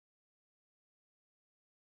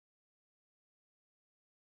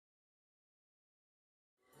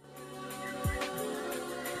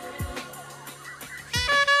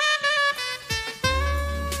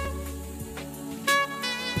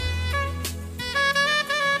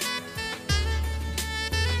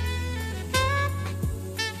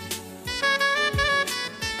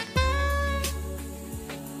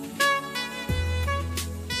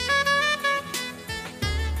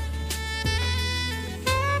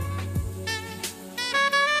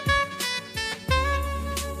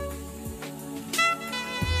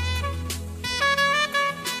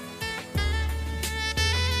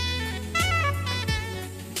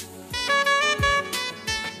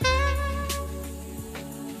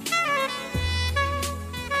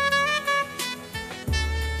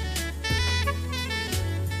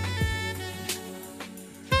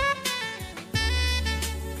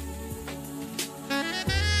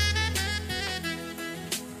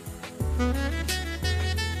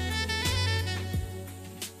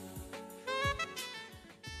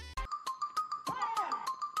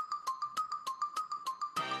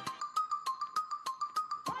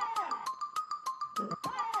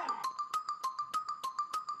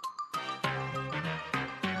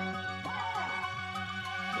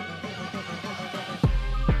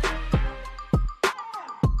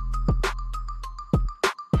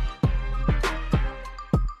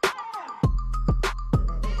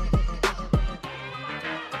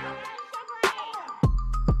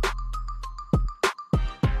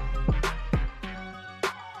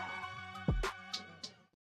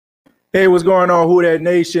Hey, what's going on, Who Dat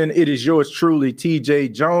Nation? It is yours truly,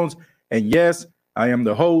 TJ Jones. And yes, I am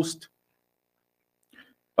the host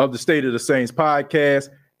of the State of the Saints podcast.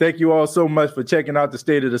 Thank you all so much for checking out the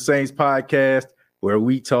State of the Saints podcast, where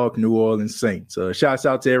we talk New Orleans Saints. Shouts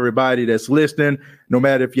out to everybody that's listening, no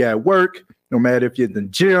matter if you're at work, no matter if you're in the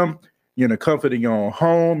gym, you're in the comfort of your own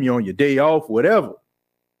home, you're on your day off, whatever.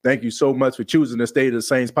 Thank you so much for choosing the State of the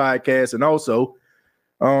Saints podcast. And also,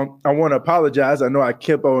 I want to apologize. I know I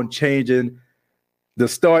kept on changing the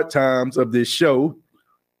start times of this show.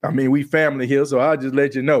 I mean, we family here, so I'll just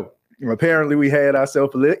let you know. Apparently, we had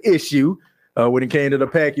ourselves a little issue when it came to the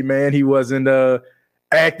Packy man. He wasn't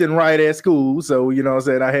acting right at school. So, you know what I'm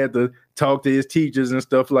saying, I had to talk to his teachers and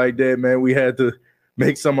stuff like that, man. We had to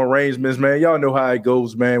make some arrangements, man. Y'all know how it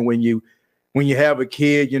goes, man. When you have a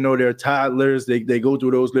kid, you know, they're toddlers. They go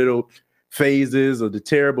through those little phases of the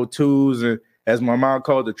terrible twos and, as my mom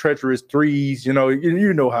called, the treacherous threes. You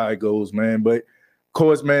know how it goes, man. But of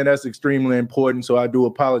course, man, that's extremely important. So I do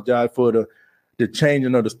apologize for the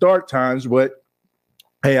changing of the start times. But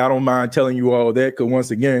hey, I don't mind telling you all that because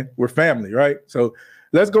once again, we're family, right? So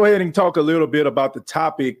let's go ahead and talk a little bit about the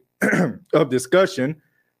topic of discussion.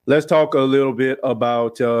 Let's talk a little bit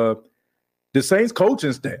about the Saints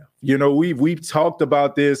coaching staff. You know, we've talked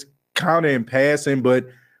about this kind of in passing, but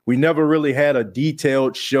we never really had a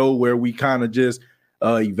detailed show where we kind of just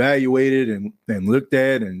evaluated and looked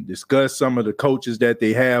at and discussed some of the coaches that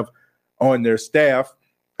they have on their staff.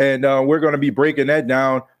 And we're going to be breaking that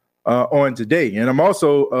down on today. And I'm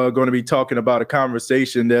also going to be talking about a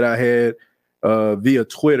conversation that I had via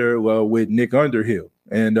Twitter with Nick Underhill.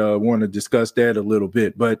 And want to discuss that a little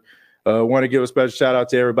bit. But I want to give a special shout out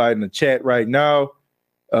to everybody in the chat right now.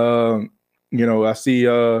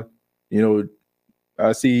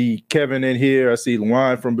 I see Kevin in here. I see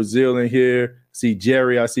Luan from Brazil in here. I see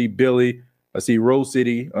Jerry. I see Billy. I see Rose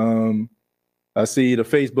City. I see the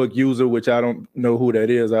Facebook user, which I don't know who that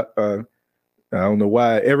is. I don't know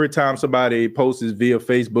why. Every time somebody posts via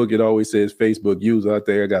Facebook, it always says Facebook user. I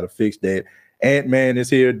think I got to fix that. Ant-Man is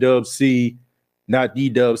here. Dub C, not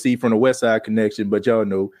D-Dub C from the West Side Connection, but y'all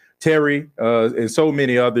know. Terry and so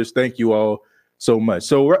many others. Thank you all so much.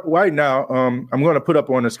 So right now, I'm going to put up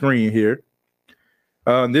on the screen here.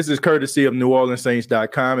 This is courtesy of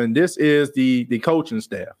NewOrleansSaints.com, and this is the coaching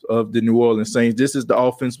staff of the New Orleans Saints. This is the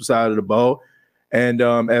offensive side of the ball. And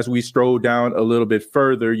as we stroll down a little bit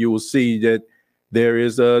further, you will see that there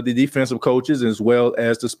is the defensive coaches as well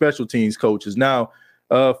as the special teams coaches. Now,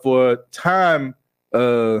 for time,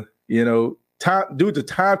 due to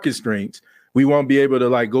time constraints, we won't be able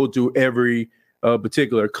to go through every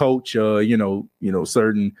particular coach,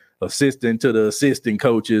 certain assistant to the assistant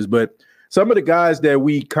coaches, but some of the guys that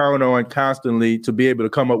we count on constantly to be able to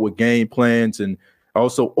come up with game plans and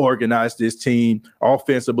also organize this team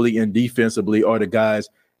offensively and defensively are the guys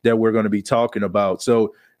that we're going to be talking about.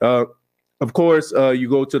 So, of course, you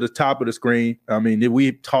go to the top of the screen. I mean,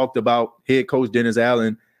 we talked about head coach Dennis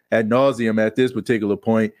Allen ad nauseum at this particular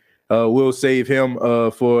point. We'll save him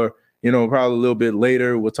for, probably a little bit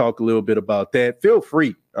later. We'll talk a little bit about that. Feel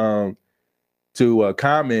free to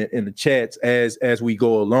comment in the chats as we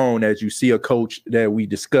go along, as you see a coach that we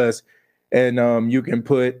discuss, and you can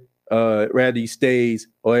put rather he stays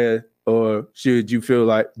or do you feel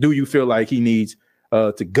like he needs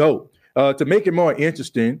to go? To make it more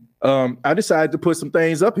interesting, I decided to put some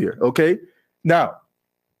things up here. Okay, now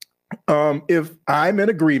if I'm in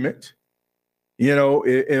agreement,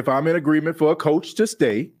 if I'm in agreement for a coach to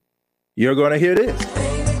stay, you're going to hear this.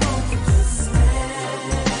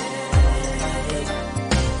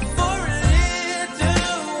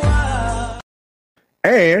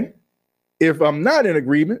 And if I'm not in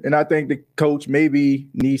agreement and I think the coach maybe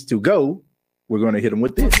needs to go, we're going to hit him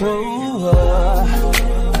with this. All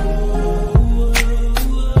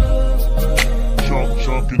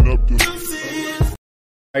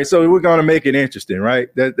right, so we're going to make it interesting, right?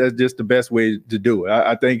 That's just the best way to do it.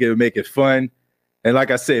 I think it would make it fun. And like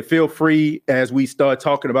I said, feel free as we start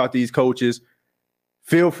talking about these coaches,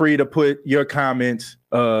 feel free to put your comments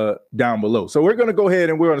down below. So we're going to go ahead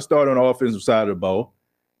and we're going to start on the offensive side of the ball.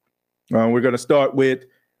 We're going to start with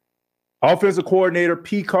offensive coordinator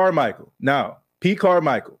Pete Carmichael. Now, Pete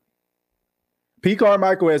Carmichael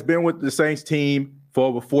has been with the Saints team for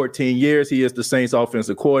over 14 years. He is the Saints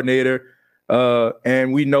offensive coordinator.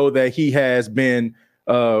 And we know that he has been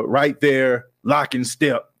right there lock and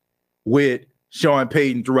step with Sean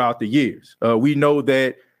Payton throughout the years. We know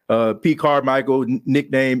that Pete Carmichael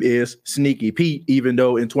nickname is Sneaky Pete, even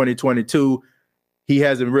though in 2022 he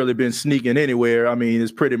hasn't really been sneaking anywhere. I mean,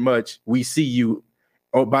 it's pretty much we see you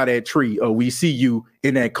by that tree or we see you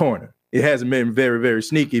in that corner. It hasn't been very, very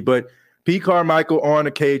sneaky, but Pete Carmichael on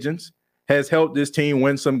occasions has helped this team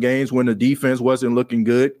win some games when the defense wasn't looking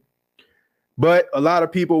good. But a lot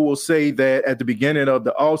of people will say that at the beginning of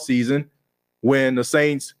the offseason, when the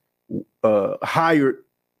Saints hired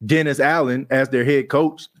Dennis Allen as their head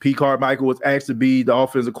coach, Pete Carmichael was asked to be the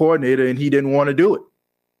offensive coordinator, and he didn't want to do it.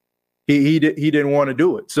 He didn't want to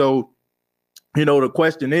do it. So, the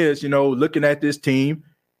question is, looking at this team,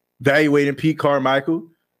 evaluating Pete Carmichael,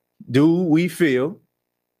 do we feel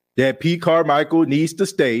that Pete Carmichael needs to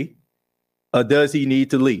stay, or does he need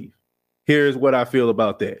to leave? Here's what I feel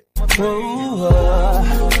about that.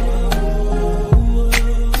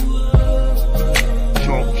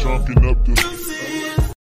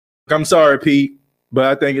 I'm sorry, Pete, but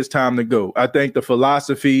I think it's time to go. I think the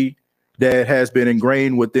philosophy that has been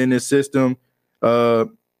ingrained within this system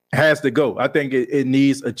has to go. I think it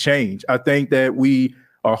needs a change. I think that we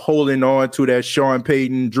are holding on to that Sean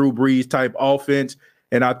Payton, Drew Brees type offense.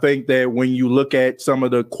 And I think that when you look at some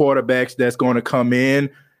of the quarterbacks that's going to come in,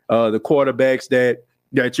 the quarterbacks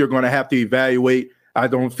that you're going to have to evaluate, I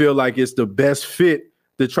don't feel like it's the best fit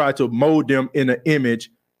to try to mold them in an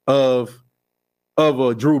image of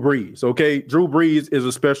a Drew Brees. Okay, Drew Brees is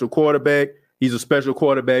a special quarterback. He's a special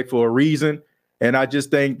quarterback for a reason. And I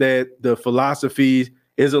just think that the philosophy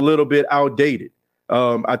is a little bit outdated.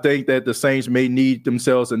 I think that the Saints may need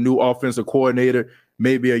themselves a new offensive coordinator,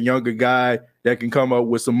 maybe a younger guy that can come up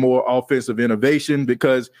with some more offensive innovation,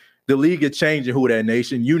 because the league is changing, Who Dat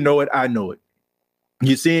Nation. You know it, I know it.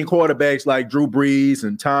 You're seeing quarterbacks like Drew Brees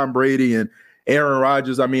and Tom Brady and Aaron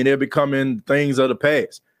Rodgers. I mean, they're becoming things of the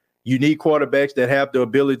past. You need quarterbacks that have the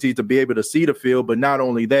ability to be able to see the field, but not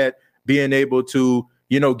only that, being able to,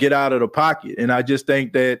 get out of the pocket. And I just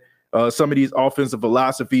think that some of these offensive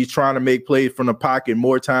philosophies, trying to make plays from the pocket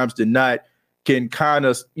more times than not, can kind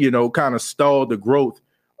of stall the growth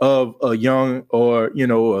of a young or,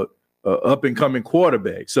 a up and coming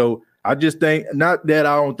quarterback. So I just think, not that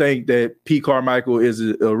I don't think that Pete Carmichael is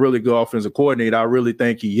a really good offensive coordinator. I really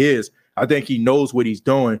think he is. I think he knows what he's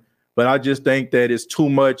doing. But I just think that it's too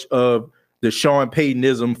much of the Sean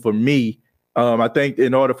Paytonism for me. I think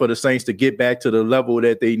in order for the Saints to get back to the level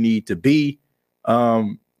that they need to be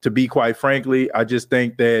quite frankly, I just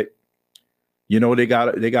think that, they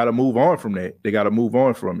gotta move on from that. They gotta move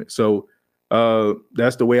on from it. So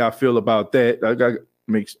that's the way I feel about that. I got to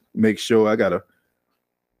make sure I gotta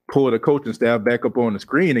pull the coaching staff back up on the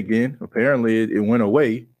screen again. Apparently it went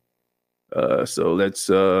away. So let's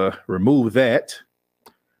remove that.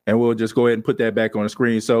 And we'll just go ahead and put that back on the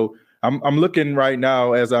screen. So I'm looking right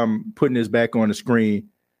now as I'm putting this back on the screen.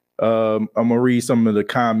 I'm gonna read some of the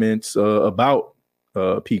comments about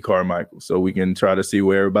Pete Carmichael, so we can try to see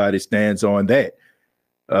where everybody stands on that.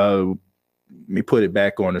 Let me put it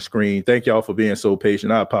back on the screen. Thank y'all for being so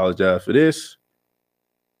patient. I apologize for this.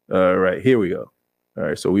 All right, here we go. All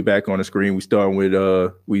right, so we back on the screen. We start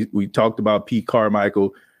with we talked about Pete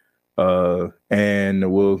Carmichael.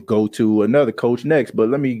 And we'll go to another coach next, but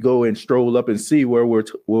let me go and stroll up and see where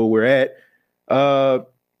we're at.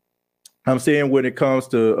 I'm saying when it comes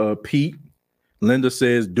to Pete, Linda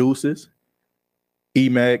says deuces.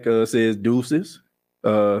 EMAC says deuces.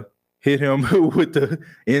 Hit him with the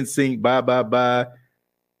NSYNC bye.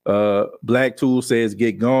 Black Tool says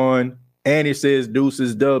get gone. Annie says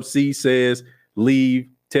deuces. Dub C says leave.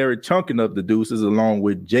 Terry chunking up the deuces along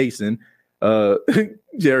with Jason.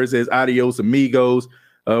 Jerry says adios amigos.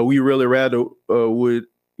 We really rather would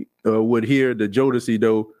hear the Jodeci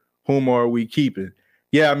though. Whom are we keeping?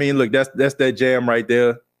 Yeah, I mean, look, that's that jam right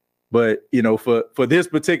there. But for this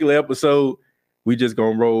particular episode, we just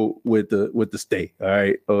gonna roll with the stay. All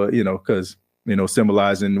right, because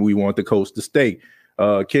symbolizing we want the coach to stay.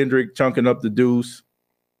 Kendrick chunking up the deuce.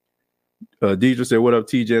 Deidre said, "What up,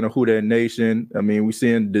 TJ and the Who Dat Nation?" I mean, we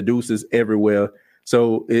seeing the deuces everywhere.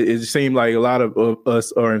 So it seemed like a lot of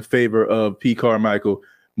us are in favor of Pete Carmichael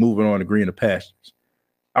moving on to greener pastures.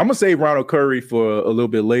 I'm going to save Ronald Curry for a little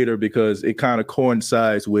bit later because it kind of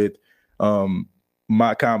coincides with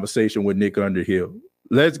my conversation with Nick Underhill.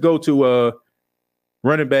 Let's go to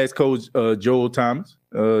running backs coach Joel Thomas.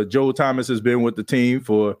 Joel Thomas has been with the team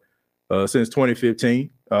for since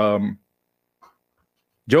 2015.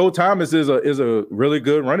 Joel Thomas is a really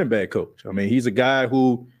good running back coach. I mean, he's a guy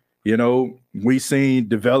who, we've seen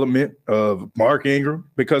development of Mark Ingram,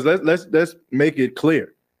 because let's make it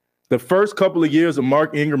clear. The first couple of years of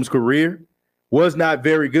Mark Ingram's career was not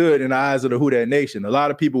very good in the eyes of the Who Dat Nation. A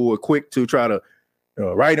lot of people were quick to try to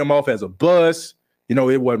write him off as a bust.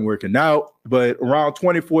 It wasn't working out. But around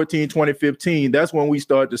 2014, 2015, that's when we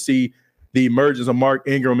started to see the emergence of Mark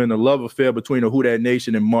Ingram and the love affair between the Who Dat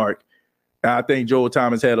Nation and Mark. I think Joel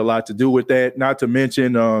Thomas had a lot to do with that, not to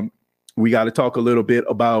mention We got to talk a little bit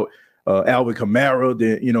about Alvin Kamara.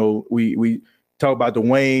 We talk about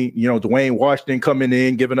Dwayne Washington coming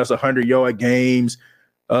in, giving us 100-yard games.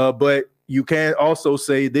 But you can also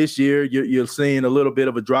say this year you're seeing a little bit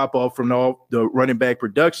of a drop-off from all the running back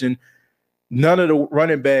production. None of the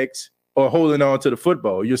running backs are holding on to the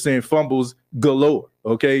football. You're seeing fumbles galore,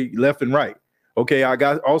 okay, left and right. Okay, I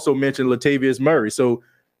also mentioned Latavius Murray. So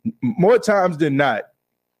more times than not,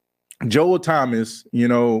 Joel Thomas,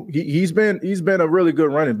 he's been a really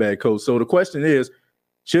good running back coach. So the question is,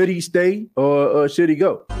 should he stay or should he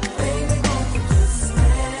go?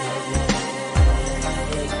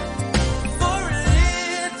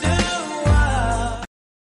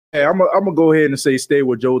 Hey, I'm gonna go ahead and say stay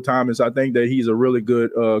with Joel Thomas. I think that he's a really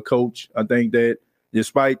good coach. I think that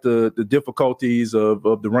despite the difficulties of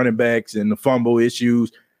the running backs and the fumble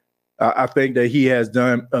issues, I think that he has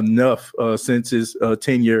done enough since his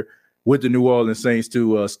tenure with the New Orleans Saints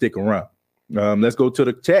to stick around. Let's go to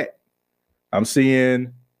the chat. I'm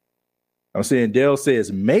seeing Dale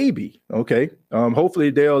says maybe. Okay.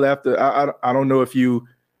 Hopefully Dale, after I don't know if you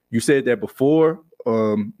said that before.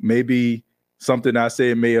 Maybe something I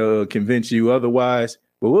said may convince you otherwise.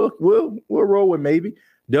 But we'll roll with maybe.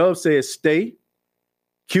 Dove says stay.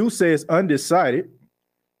 Q says undecided.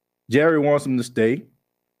 Jerry wants him to stay.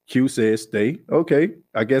 Q says stay. Okay.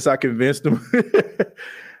 I guess I convinced him.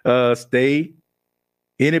 Stay.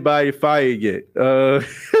 Anybody fired yet?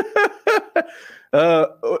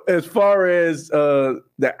 As far as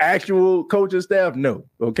the actual coaching staff, no.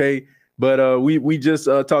 Okay. But we just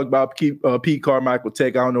talked about Pete Carmichael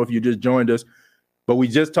Tech. I don't know if you just joined us, but we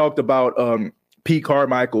just talked about Pete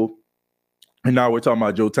Carmichael, and now we're talking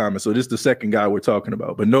about Joe Thomas. So this is the second guy we're talking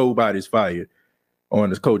about, but nobody's fired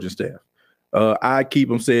on his coaching staff. I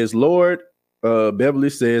keep him says Lord.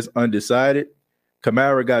 Beverly says undecided.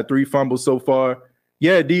 Kamara got 3 fumbles so far.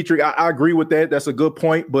 Yeah, Dietrich, I agree with that. That's a good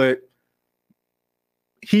point, but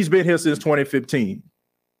he's been here since 2015.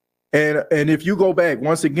 And if you go back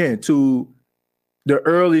once again to the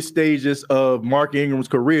early stages of Mark Ingram's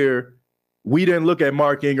career, we didn't look at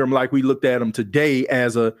Mark Ingram like we looked at him today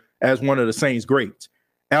as one of the Saints greats.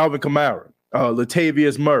 Alvin Kamara,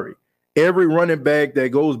 Latavius Murray, every running back that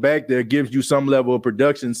goes back there gives you some level of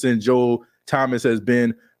production since Joel Thomas has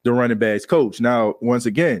been the running backs coach. Now, once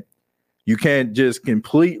again, you can't just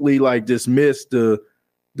completely dismiss the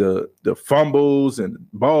fumbles and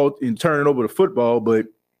ball and turning over the football, but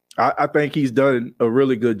I think he's done a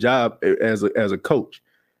really good job as a coach.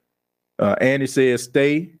 Andy says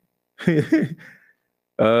stay.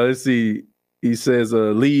 Let's see. He says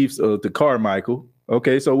leaves to Carmichael.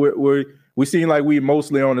 Okay, so we seem like we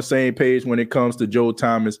mostly on the same page when it comes to Joe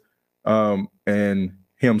Thomas and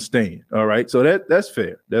him staying. All right, so that's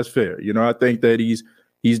fair. That's fair. I think that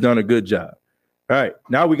he's done a good job. All right,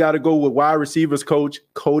 now we got to go with wide receivers coach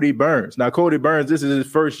Cody Burns. Now, Cody Burns, this is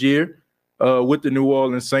his first year with the New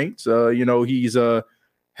Orleans Saints. He's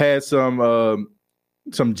had some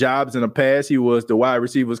jobs in the past. He was the wide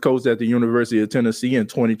receivers coach at the University of Tennessee in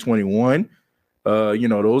 2021.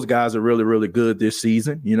 Those guys are really, really good this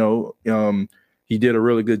season. He did a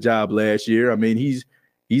really good job last year. I mean, he's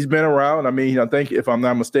been around. I mean, I think if I'm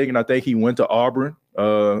not mistaken, I think he went to Auburn.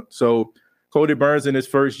 So Cody Burns in his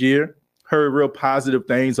first year, heard real positive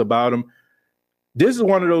things about him. This is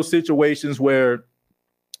one of those situations where,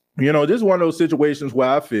 I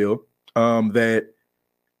feel that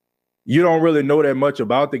you don't really know that much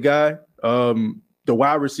about the guy. The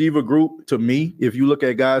wide receiver group, to me, if you look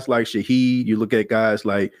at guys like Shaheed, you look at guys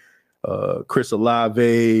like Chris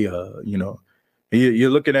Olave, you're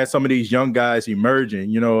looking at some of these young guys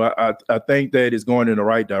emerging. I think that it's going in the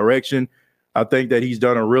right direction. I think that he's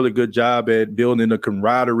done a really good job at building the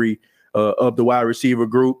camaraderie of the wide receiver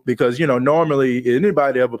group because, normally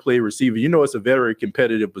anybody ever play receiver, it's a very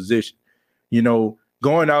competitive position.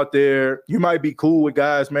 Going out there, you might be cool with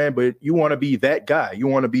guys, man, but you want to be that guy. You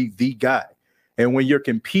want to be the guy. And when you're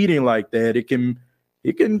competing like that, it can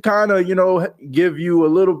kind of, give you a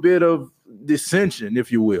little bit of dissension,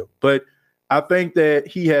 if you will. But I think that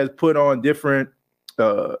he has put on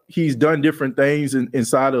he's done different things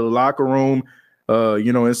inside of the locker room,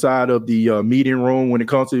 inside of the meeting room when it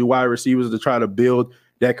comes to the wide receivers to try to build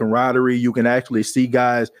that camaraderie. You can actually see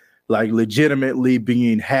guys legitimately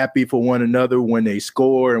being happy for one another when they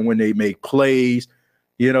score and when they make plays,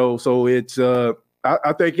 so it's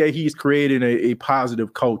I think that he's creating a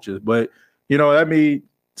positive culture. But,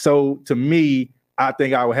 so to me, I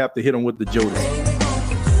think I would have to hit him with the Jodeci.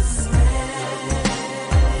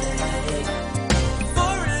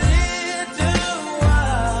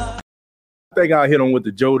 I think I'll hit him with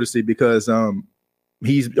the Jodeci because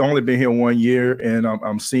he's only been here 1 year, and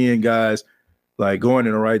I'm seeing guys like going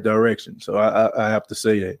in the right direction. So I have to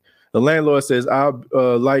say that. The landlord says, I'd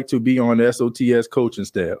like to be on the SOTS coaching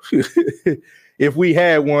staff. If we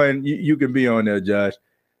had one, you can be on there, Josh.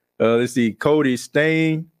 Let's see. Cody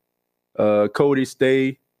Stain. Cody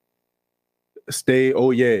Stay.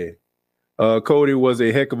 Oh, yeah. Cody was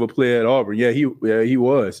a heck of a player at Auburn. Yeah, he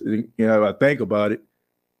was. You know, I think about it.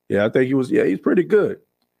 Yeah, I think he was. Yeah, he's pretty good.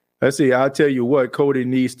 Let's see. I'll tell you what, Cody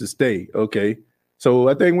needs to stay. Okay. So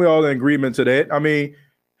I think we're all in agreement to that. I mean,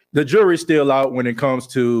 the jury's still out when it comes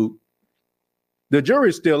to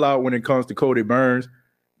Cody Burns.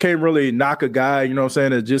 Can't really knock a guy, you know what I'm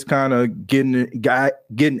saying, that's just kind of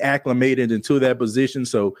getting acclimated into that position.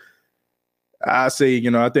 So I say,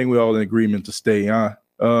 you know, I think we're all in agreement to stay on.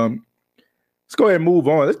 Let's go ahead and move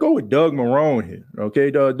on. Let's go with Doug Marrone here.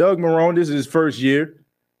 Okay. Doug Marrone, this is his first year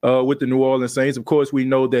with the New Orleans Saints. Of course, we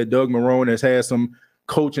know that Doug Marrone has had some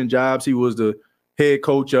coaching jobs. He was the head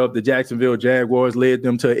coach of the Jacksonville Jaguars, led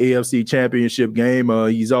them to an AFC championship game.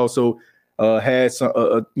 He's also had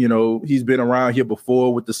some, you know, he's been around here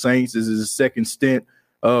before with the Saints. This is his second stint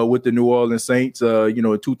with the New Orleans Saints. You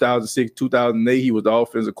know, in 2006, 2008, he was the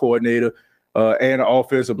offensive coordinator and an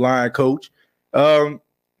offensive line coach.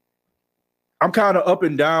 I'm kind of up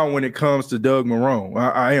and down when it comes to Doug Marrone.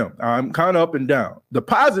 I'm kind of up and down. The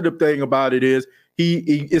positive thing about it is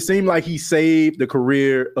it seemed like he saved the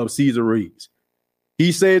career of Cesar Ruiz.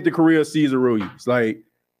 He saved the career of Cesar Ruiz. Like,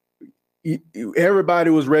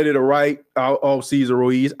 everybody was ready to write off Cesar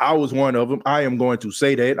Ruiz. I was one of them. I am going to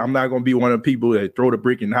say that. I'm not going to be one of the people that throw the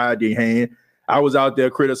brick and hide their hand. I was out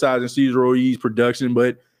there criticizing Cesar Ruiz's production,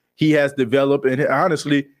 but he has developed, and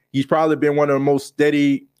honestly, he's probably been one of the most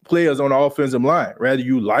steady players on the offensive line, whether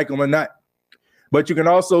you like him or not. But you can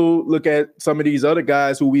also look at some of these other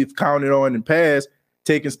guys who we've counted on in the past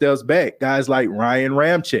taking steps back, guys like Ryan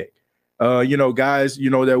Ramczyk, you know, guys, you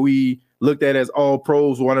know, that we looked at as all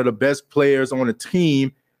pros, one of the best players on the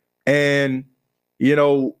team. And, you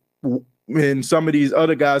know, and some of these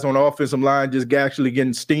other guys on the offensive line just actually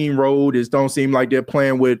getting steamrolled. It don't seem like they're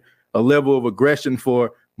playing with a level of aggression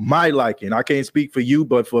for my liking. I can't speak for you,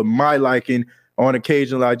 but for my liking, on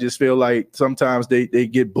occasion, I just feel like sometimes they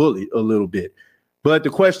get bullied a little bit. But the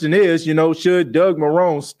question is, you know, should Doug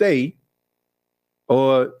Marrone stay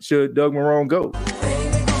or should Doug Marrone go?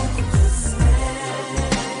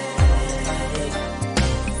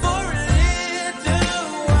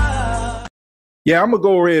 Yeah, I'm gonna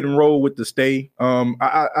go ahead and roll with the stay.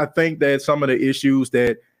 I think that some of the issues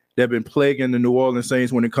that have been plaguing the New Orleans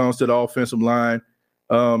Saints when it comes to the offensive line,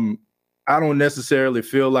 I don't necessarily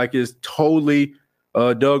feel like it's totally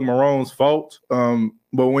Doug Marrone's fault.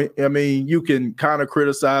 But you can kind of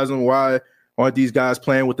criticize them. Why aren't these guys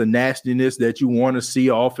playing with the nastiness that you want to see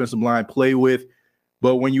an offensive line play with?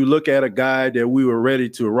 But when you look at a guy that we were ready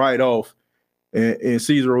to write off in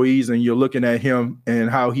Cesar Ruiz, and you're looking at him and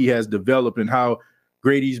how he has developed and how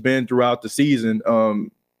great he's been throughout the season,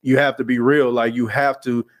 you have to be real. Like, you have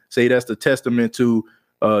to say that's the testament to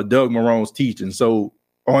Doug Marrone's teaching. So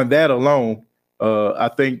on that alone, I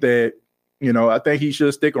think that, you know, I think he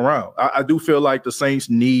should stick around. I do feel like the Saints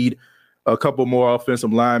need a couple more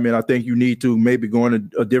offensive linemen. I think you need to maybe go in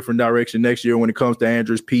a different direction next year when it comes to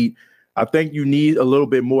Andrus Peat. I think you need a little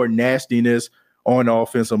bit more nastiness on the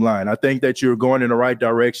offensive line. I think that you're going in the right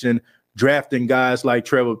direction, drafting guys like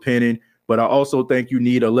Trevor Penning, but I also think you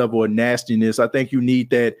need a level of nastiness. I think you need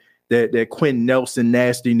that Quentin Nelson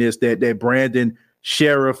nastiness, that Brandon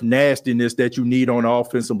Sheriff nastiness that you need on the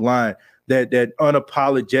offensive line, that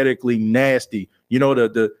unapologetically nasty, you know,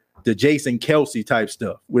 the Jason Kelce type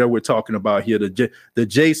stuff that we're talking about here, the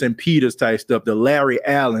Jason Peters type stuff, the Larry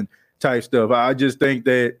Allen type stuff. I just think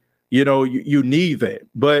that, you know, you need that.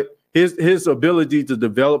 But his ability to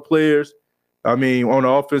develop players, I mean, on the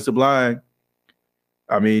offensive line,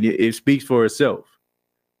 I mean, it speaks for itself.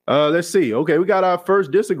 Let's see. Okay, we got our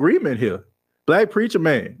first disagreement here. Black Preacher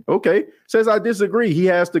Man, okay, says I disagree. He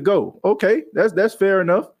has to go. Okay, that's fair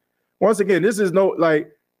enough. Once again, this is no, like,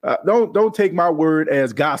 don't take my word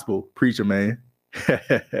as gospel, Preacher Man.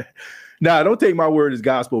 Nah, don't take my word as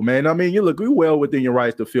gospel, man. I mean, you're well within your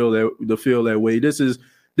rights to feel that way.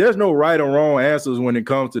 There's no right or wrong answers when it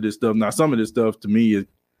comes to this stuff. Now, some of this stuff to me is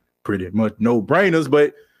pretty much no-brainers,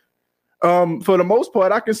 but for the most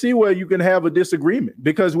part, I can see where you can have a disagreement,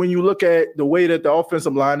 because when you look at the way that the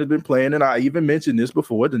offensive line has been playing, and I even mentioned this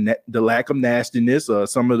before, the lack of nastiness,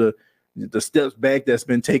 some of the steps back that's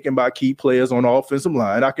been taken by key players on the offensive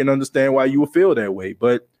line, I can understand why you would feel that way.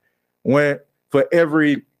 But for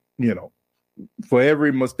every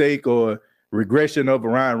mistake or regression of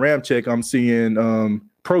Ryan Ramczyk, I'm seeing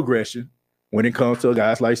progression. when it comes to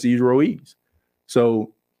guys like Cesar Ruiz.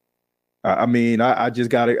 So, I mean, I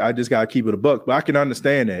just gotta keep it a buck, but I can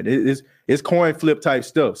understand that it's coin flip type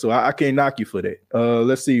stuff. So I can't knock you for that.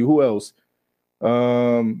 Let's see who else.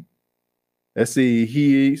 Let's see.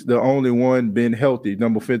 He's the only one been healthy.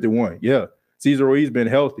 Number 51. Yeah, Cesar Ruiz been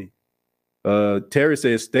healthy. Terry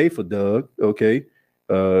says stay for Doug. Okay.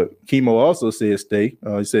 Chemo also says stay.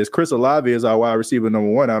 He says Chris Olave is our wide receiver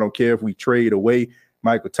number 1. I don't care if we trade away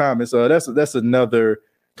Michael Thomas. That's another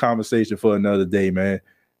conversation for another day, man.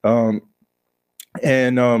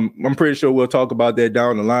 And I'm pretty sure we'll talk about that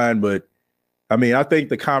down the line. But I mean, I think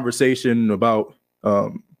the conversation about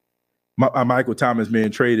Michael Thomas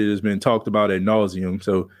being traded has been talked about ad nauseum.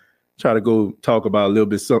 So try to go talk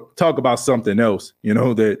about something else,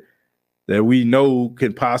 that we know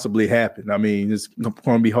can possibly happen. I mean, it's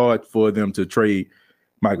going to be hard for them to trade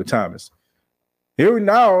Michael Thomas. Here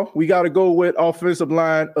now, we got to go with offensive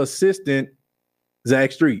line assistant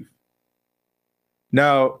Zach Strief.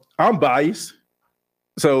 Now, I'm biased,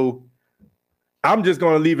 so I'm just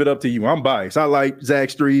going to leave it up to you. I'm biased. I like Zach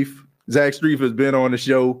Strief. Zach Strief has been on the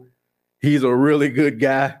show. He's a really good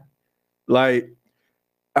guy. Like,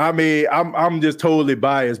 I mean, I'm just totally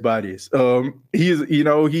biased by this. He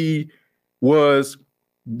was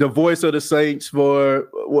the voice of the Saints for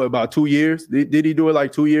about 2 years. Did he do it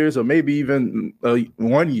like 2 years or maybe even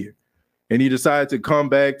 1 year? And he decided to come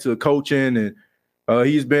back to coaching, and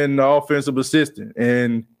he's been the offensive assistant.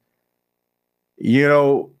 And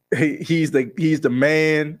he's the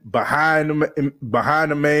man behind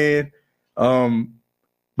the man.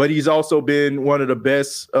 But he's also been one of the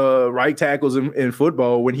best right tackles in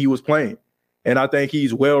football when he was playing. And I think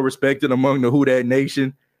he's well respected among the Who Dat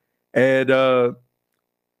Nation. And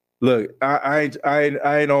look, I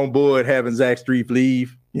ain't on board having Zach Strief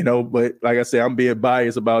leave, but like I said, I'm being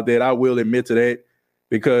biased about that. I will admit to that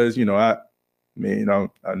because, I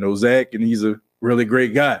know Zach and he's a really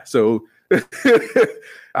great guy. So I'm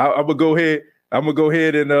gonna go ahead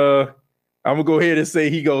and say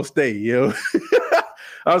he gonna stay,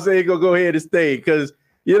 I'll say he gonna go ahead and stay because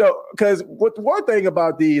what one thing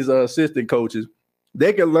about these assistant coaches,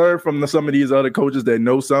 they can learn from some of these other coaches that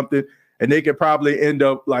know something, and they can probably end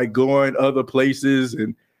up like going other places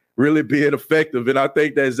and really being effective. And I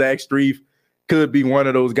think that Zach Strief could be one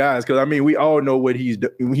of those guys because I mean we all know he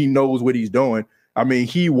knows what he's doing. I mean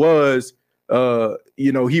he was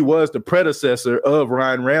the predecessor of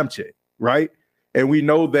Ryan Ramczyk, right? And we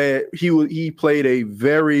know that he played a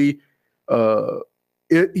very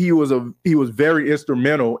he was very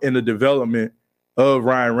instrumental in the development of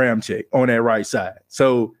Ryan Ramczyk on that right side.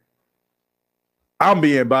 So I'm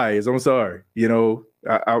being biased. I'm sorry.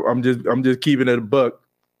 I'm just keeping it a buck.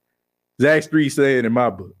 Zach Strief staying in my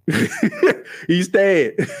book. He's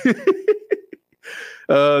staying.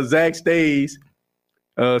 Zach stays.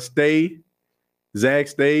 Stay. Zach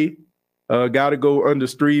stay. Got to go under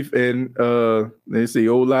Strief and let's see.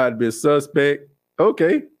 O-line be suspect.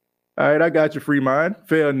 Okay. All right, I got your free mind.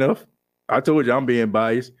 Fair enough. I told you I'm being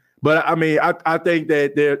biased. But, I mean, I think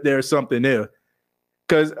that there's something there.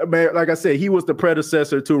 Because, man, like I said, he was the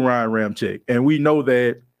predecessor to Ryan Ramczyk. And we know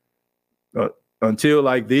that until,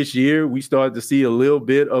 like, this year, we started to see a little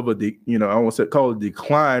bit of I won't call it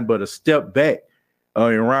decline, but a step back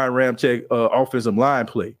in Ryan Ramczyk offensive line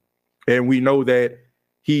play. And we know that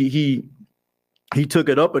he took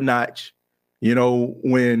it up a notch,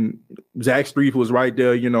 when Zach Strief was right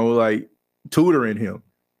there, like tutoring him.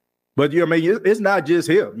 But I mean, it's not just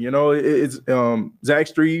him. It's Zach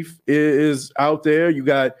Strief is out there. You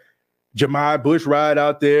got Jahmai Bushrod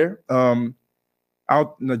out there.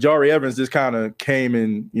 Najari Evans just kind of came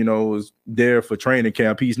and was there for training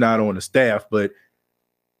camp. He's not on the staff, but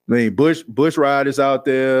I mean, Bushrod is out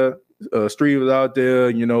there. Strief is out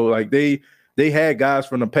there. Like they had guys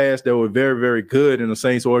from the past that were very, very good in the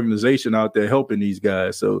Saints organization out there helping these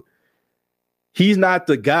guys. So he's not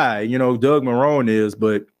the guy, Doug Marrone is,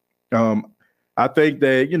 but I think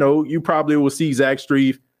that, you probably will see Zach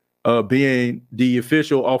Strief being the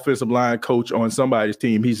official offensive line coach on somebody's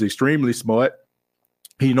team. He's extremely smart.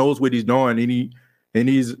 He knows what he's doing, and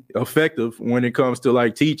he's effective when it comes to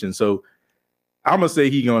like teaching. So I'm going to say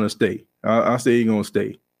he's going to stay. I say he's going to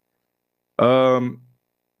stay.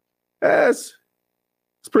 That's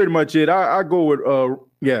pretty much it. I go with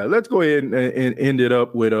let's go ahead and end it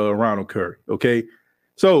up with Ronald Curry. Okay.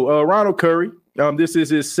 So Ronald Curry, this is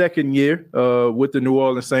his second year with the New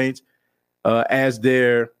Orleans Saints as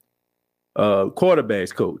their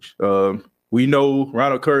quarterbacks coach. We know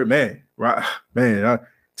Ronald Curry, man, I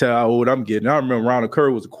tell how old I'm getting. I remember Ronald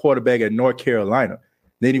Curry was a quarterback at North Carolina.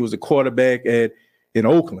 Then he was a quarterback at in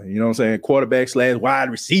Oakland. You know what I'm saying? Quarterback / wide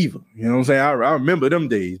receiver. You know what I'm saying? I remember them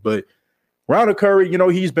days. But Ronald Curry, you know,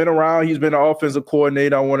 he's been around. He's been an offensive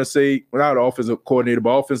coordinator. I want to say, well, not an offensive coordinator, but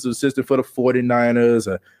offensive assistant for the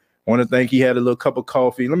 49ers. I want to think he had a little cup of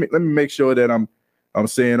coffee. Let me make sure that I'm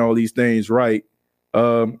saying all these things right.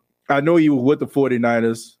 I know he was with the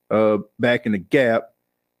 49ers back in the Gap.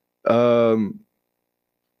 And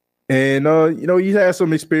you know, he had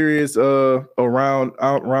some experience around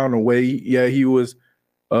the way. Yeah, he was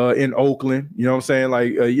in Oakland. You know what I'm saying?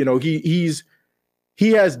 Like, you know,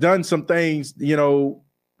 he has done some things, you know,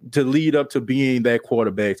 to lead up to being that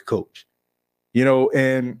quarterback's coach. You know,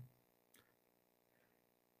 and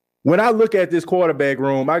when I look at this quarterback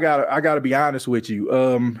room, I gotta be honest with you.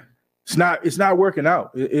 It's not working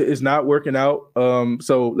out. It's not working out.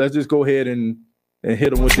 So let's just go ahead and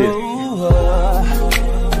hit them with this.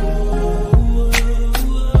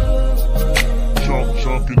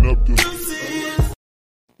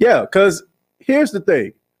 Yeah, because here's the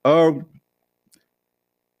thing.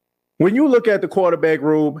 When you look at the quarterback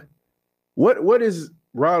room, what is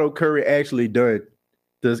Ronald Curry actually done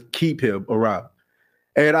to keep him around?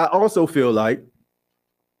 And I also feel like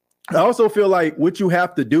what you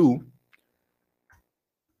have to do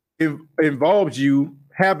involves you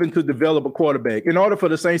having to develop a quarterback. In order for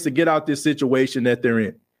the Saints to get out this situation that they're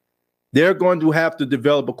in, they're going to have to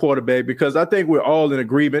develop a quarterback, because I think we're all in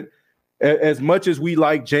agreement. As much as we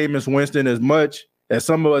like Jameis Winston, as much as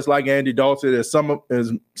some of us like Andy Dalton, as some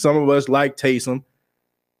of us like Taysom,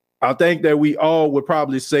 I think that we all would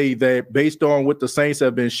probably say that based on what the Saints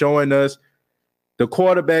have been showing us, the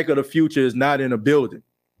quarterback of the future is not in a building.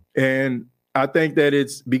 And I think that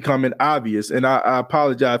it's becoming obvious. And I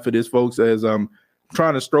apologize for this, folks, as I'm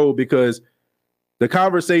trying to stroll, because the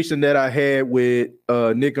conversation that I had with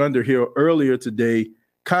Nick Underhill earlier today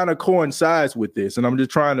kind of coincides with this. And I'm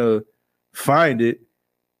just trying to find it.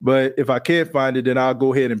 But if I can't find it, then I'll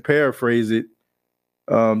go ahead and paraphrase it.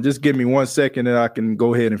 Just give me 1 second and I can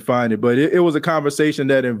go ahead and find it. But it was a conversation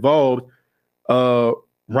that involved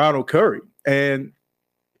Ronald Curry. And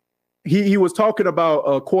he was talking about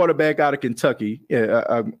a quarterback out of Kentucky.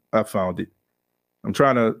 Yeah, I found it. I'm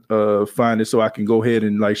trying to find it so I can go ahead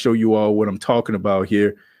and like show you all what I'm talking about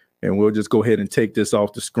here. And we'll just go ahead and take this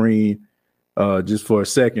off the screen just for a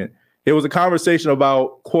second. It was a conversation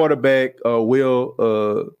about quarterback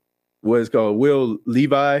Will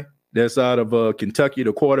Levis, that's out of Kentucky,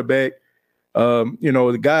 the quarterback. You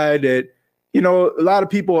know, the guy that, you know, a lot of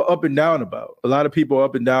people are up and down about. They're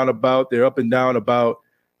up and down about,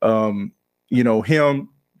 you know, him.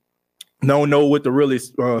 Don't know what to really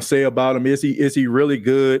say about him. Is he really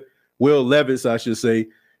good? Will Levis, I should say.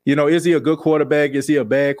 You know, is he a good quarterback? Is he a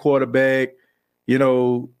bad quarterback? You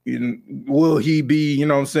know, will he be, you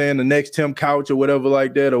know what I'm saying, the next Tim Couch or whatever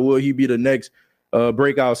like that, or will he be the next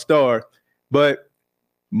breakout star? But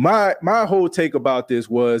my whole take about this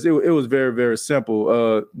was it was very, very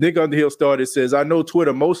simple. Nick Underhill started, says, I know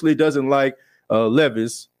Twitter mostly doesn't like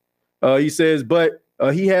Levis. He says, but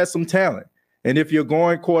he has some talent. And if you're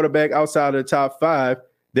going quarterback outside of the top 5,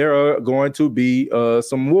 there are going to be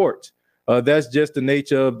some warts. That's just the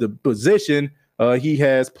nature of the position. He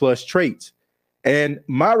has plus traits. And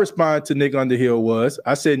my response to Nick Underhill was,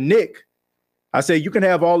 I said, Nick, you can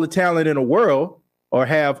have all the talent in the world or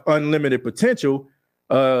have unlimited potential.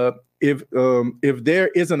 If there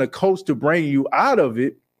isn't a coach to bring you out of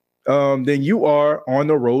it, then you are on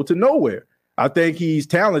the road to nowhere. I think he's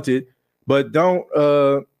talented, but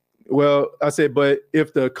but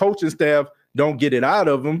if the coaching staff don't get it out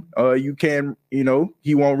of him,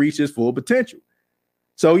 he won't reach his full potential.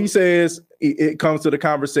 So he says, it comes to the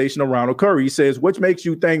conversation of Ronald Curry. He says, which makes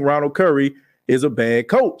you think Ronald Curry is a bad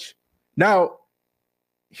coach? Now,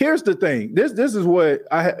 here's the thing. This is what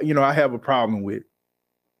I have a problem with.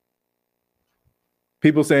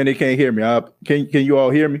 People saying they can't hear me. Can you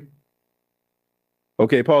all hear me?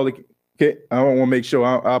 Okay, Paulie, I want to make sure.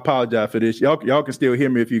 I apologize for this. Y'all can still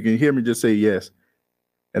hear me. If you can hear me, just say yes,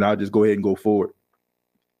 and I'll just go ahead and go forward.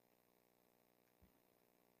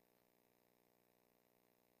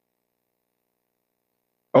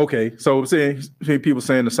 Okay, so seeing people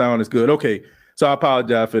saying the sound is good. Okay, so I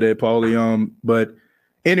apologize for that, Paulie. But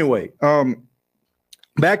anyway,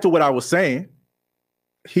 back to what I was saying.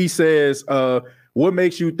 He says, what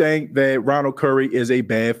makes you think that Ronald Curry is a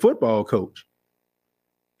bad football coach?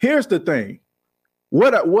 Here's the thing.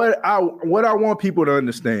 What I want people to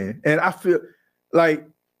understand, and I feel like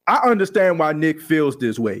I understand why Nick feels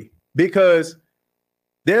this way, because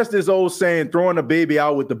there's this old saying, throwing the baby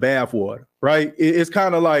out with the bathwater, right? It's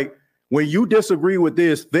kind of like, when you disagree with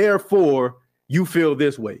this, therefore you feel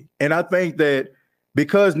this way. And I think that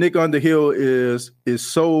because Nick Underhill is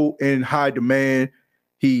so in high demand,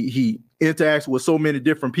 he interacts with so many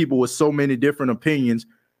different people with so many different opinions.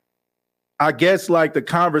 I guess like the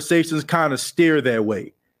conversations kind of steer that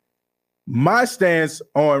way. My stance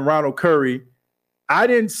on Ronald Curry, I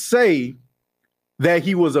didn't say that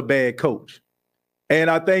he was a bad coach. And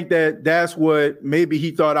I think that that's what maybe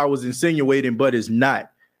he thought I was insinuating, but it's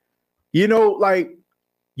not. You know, like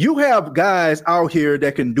you have guys out here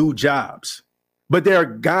that can do jobs, but there are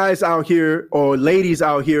guys out here or ladies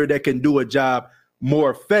out here that can do a job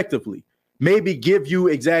more effectively, maybe give you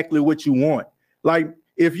exactly what you want. Like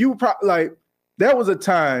if you there was a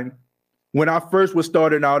time when I first was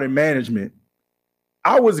starting out in management,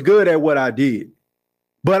 I was good at what I did,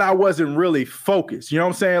 but I wasn't really focused. You know what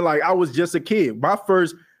I'm saying? Like I was just a kid. My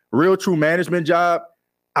first real true management job,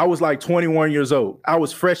 I was like 21 years old. I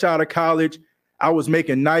was fresh out of college. I was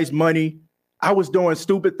making nice money. I was doing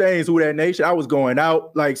stupid things with that nation. I was going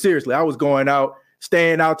out, like seriously, I was going out,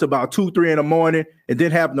 staying out to about 2, 3 in the morning and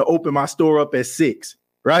then having to open my store up at 6,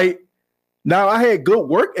 right? Now I had good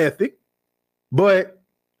work ethic, but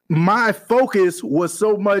my focus was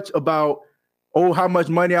so much about, oh, how much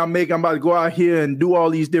money I'm making. I'm about to go out here and do all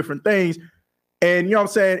these different things. And you know what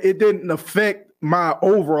I'm saying? It didn't affect my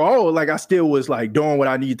overall, like I still was like doing what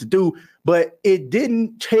I need to do, but it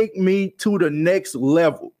didn't take me to the next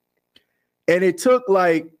level. And it took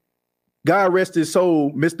like, God rest his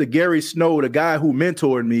soul, Mr. Gary Snow, the guy who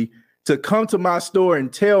mentored me, to come to my store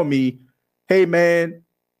and tell me, hey man,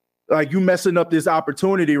 like you messing up this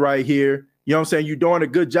opportunity right here. You know what I'm saying? You're doing a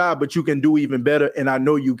good job, but you can do even better. And I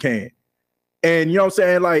know you can. And you know what I'm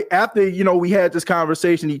saying? Like after, you know, we had this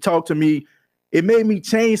conversation, he talked to me, it made me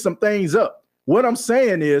change some things up. What I'm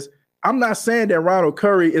saying is, I'm not saying that Ronald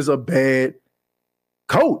Curry is a bad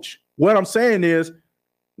coach. What I'm saying is,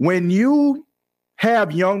 when you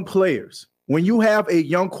have young players, when you have a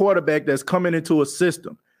young quarterback that's coming into a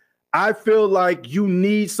system, I feel like you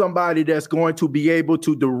need somebody that's going to be able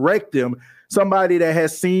to direct them, somebody that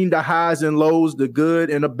has seen the highs and lows, the good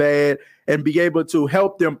and the bad, and be able to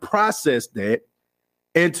help them process that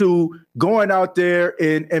into going out there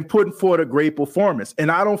and putting forth a great performance.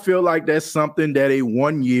 And I don't feel like that's something that a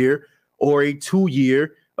 1 year or a 2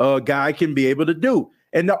 year guy can be able to do.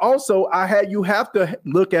 And also, you have to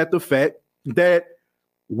look at the fact that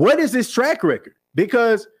what is his track record?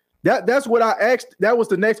 Because that's what I asked. That was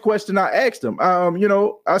the next question I asked him. You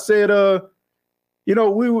know, I said, you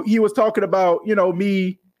know, he was talking about, you know,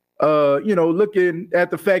 me, you know, looking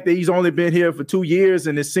at the fact that he's only been here for 2 years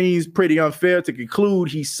and it seems pretty unfair to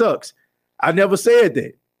conclude he sucks. I never said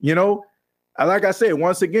that, you know. Like I said,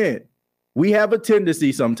 once again, we have a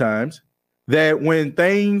tendency sometimes that when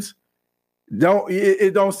things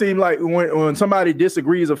it don't seem like when somebody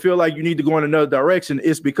disagrees or feel like you need to go in another direction,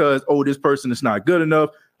 it's because, oh, this person is not good enough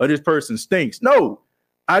or this person stinks. No,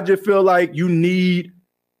 I just feel like you need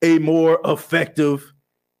a more effective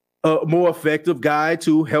guy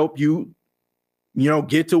to help you, you know,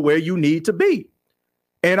 get to where you need to be.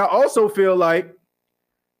 And I also feel like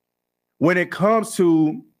when it comes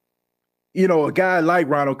to, you know, a guy like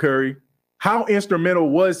Ronald Curry, how instrumental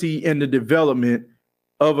was he in the development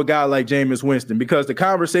of a guy like Jameis Winston? Because the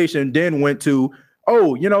conversation then went to,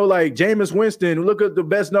 oh, you know, like Jameis Winston, look at the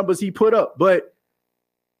best numbers he put up. But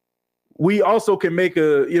we also can make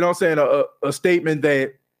a, you know what I'm saying, a statement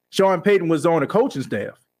that Sean Payton was on the coaching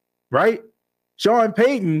staff, right? Sean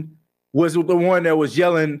Payton was the one that was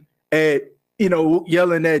yelling at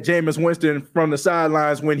Jameis Winston from the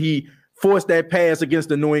sidelines when he forced that pass against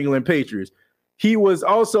the New England Patriots. He was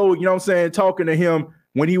also, you know what I'm saying, talking to him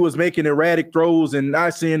when he was making erratic throws and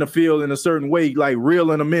not seeing the field in a certain way, like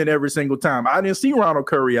reeling them in every single time. I didn't see Ronald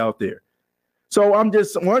Curry out there. So I'm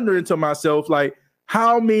just wondering to myself, like,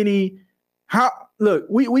 look,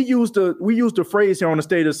 we used the phrase here on the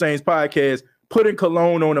State of the Saints podcast, putting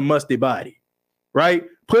cologne on a musty body, right?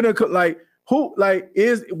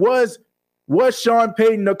 Was Sean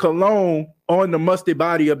Payton the cologne on the musty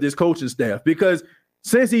body of this coaching staff? Because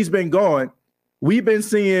since he's been gone, we've been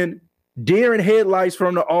seeing deer in headlights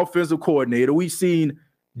from the offensive coordinator. We've seen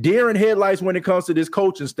deer in headlights when it comes to this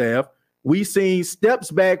coaching staff. We've seen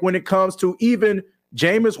steps back when it comes to even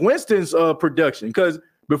Jameis Winston's production. Because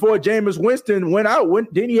before Jameis Winston went out,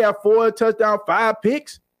 didn't he have 4 touchdowns, 5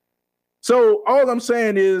 picks? So all I'm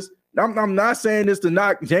saying is, I'm not saying this to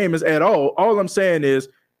knock Jameis at all. All I'm saying is,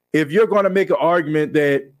 if you're going to make an argument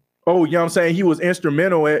that, oh, you know what I'm saying, he was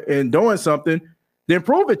instrumental in doing something, then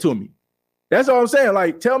prove it to me. That's all I'm saying.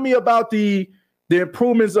 Like, tell me about the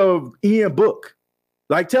improvements of Ian Book.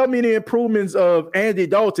 Like, tell me the improvements of Andy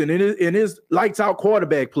Dalton in his lights out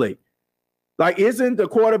quarterback play. Like, isn't the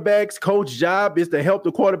quarterback's coach job is to help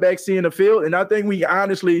the quarterback see in the field? And I think we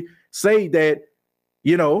honestly say that,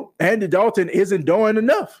 you know, Andy Dalton isn't doing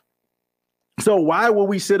enough. So why would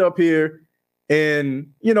we sit up here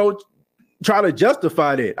and, you know, try to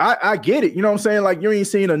justify that? I get it. You know what I'm saying? Like, you ain't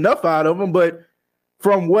seen enough out of him, but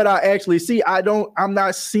from what I actually see, I'm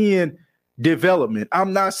not seeing development.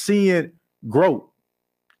 I'm not seeing growth.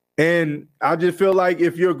 And I just feel like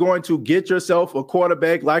if you're going to get yourself a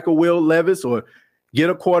quarterback like a Will Levis, or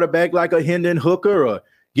get a quarterback like a Hendon Hooker, or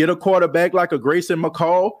get a quarterback like a Grayson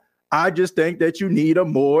McCall, I just think that you need a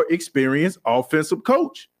more experienced offensive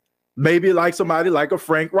coach. Maybe like somebody like a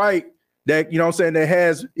Frank Reich that, you know what I'm saying, that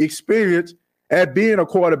has experience at being a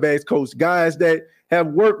quarterback's coach, guys that have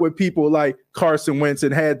worked with people like Carson Wentz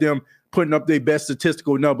and had them putting up their best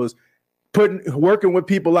statistical numbers, working with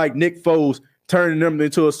people like Nick Foles, turning them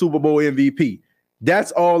into a Super Bowl MVP.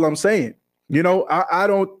 That's all I'm saying. You know, I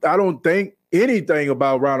don't think anything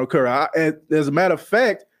about Ronald Curry. As a matter of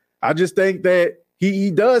fact, I just think that he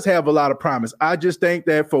does have a lot of promise. I just think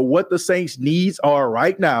that for what the Saints' needs are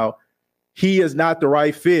right now, he is not the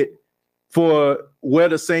right fit for where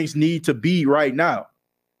the Saints need to be right now.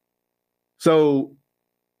 So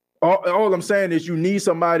all I'm saying is you need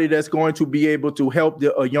somebody that's going to be able to help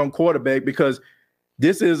a young quarterback, because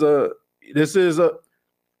this is a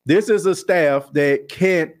staff that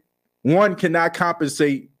cannot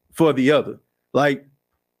compensate for the other. Like,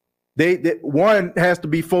 one has to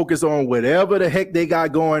be focused on whatever the heck they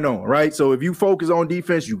got going on, right? So if you focus on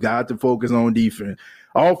defense, you got to focus on defense.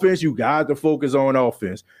 Offense, you got to focus on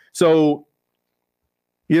offense. So,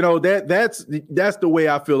 you know, that's the way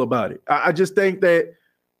I feel about it. I just think that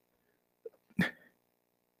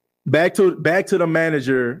back to the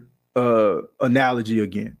manager analogy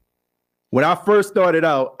again. When I first started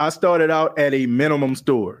out, I started out at a minimum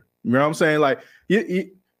store. You know what I'm saying? Like,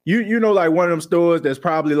 you know, like one of them stores that's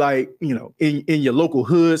probably like, you know, in your local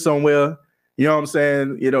hood somewhere. You know what I'm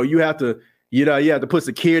saying? You know, you have to put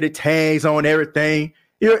security tags on everything.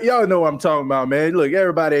 Y'all know what I'm talking about, man. Look,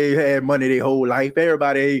 everybody ain't had money their whole life.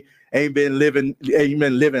 Everybody ain't been living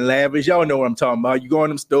lavish. Y'all know what I'm talking about. You go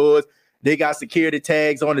in them stores, they got security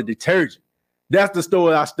tags on the detergent. That's the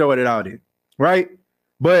store I started out in, right?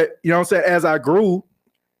 But, you know what I'm saying, as I grew,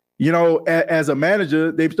 you know, as a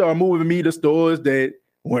manager, they started moving me to stores that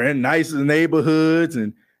were in nicer neighborhoods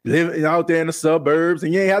and living out there in the suburbs,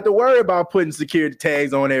 and you ain't have to worry about putting security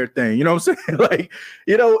tags on everything. You know what I'm saying? Like,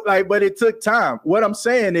 you know, like, but it took time. What I'm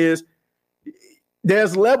saying is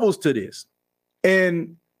there's levels to this.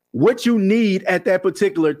 And what you need at that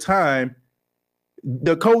particular time,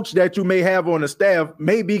 the coach that you may have on the staff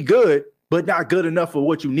may be good, but not good enough for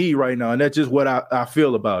what you need right now. And that's just what I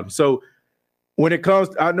feel about him. So when it comes,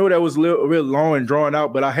 I know that was real long and drawn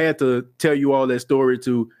out, but I had to tell you all that story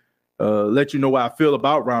to let you know what I feel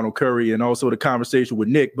about Ronald Curry and also the conversation with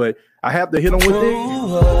Nick. But I have to hit him with it.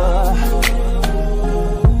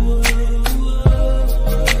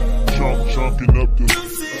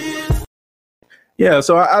 Yeah,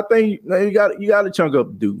 so I think you got to chunk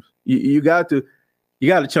up, dude. You got to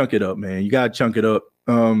chunk it up, man. You got to chunk it up.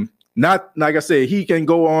 Not like I said, he can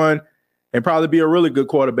go on and probably be a really good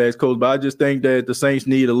quarterback coach, but I just think that the Saints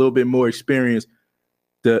need a little bit more experience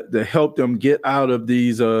to help them get out of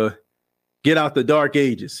these get out the dark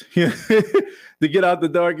ages. To get out the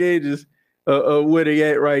dark ages of where they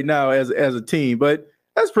at right now as a team. But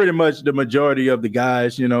that's pretty much the majority of the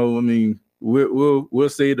guys. You know, I mean, we'll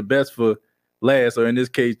say the best for last, or in this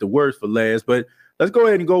case, the worst for last. But let's go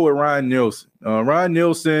ahead and go with Ryan Nielsen. Ryan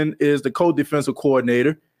Nielsen is the co-defensive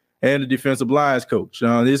coordinator and the defensive lines coach.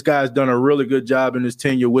 This guy's done a really good job in his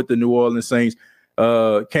tenure with the New Orleans Saints.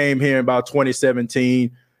 Came here in about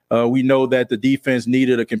 2017. We know that the defense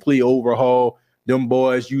needed a complete overhaul. Them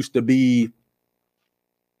boys used to be,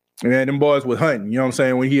 man, them boys were hunting. You know what I'm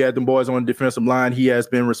saying? When he had them boys on the defensive line, he has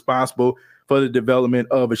been responsible for the development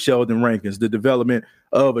of a Sheldon Rankins, the development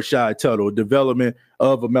of a Shai Tuttle, development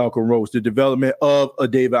of a Malcolm Roach, the development of a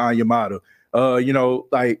David Onyemata. You know,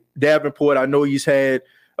 like Davenport, I know he's had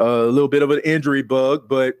a little bit of an injury bug,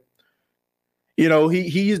 but you know,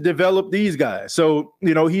 he's developed these guys. So,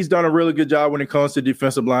 you know, he's done a really good job when it comes to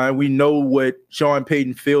defensive line. We know what Sean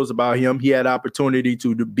Payton feels about him. He had opportunity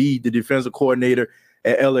to be the defensive coordinator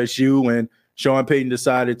at LSU, and Sean Payton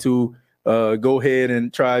decided to go ahead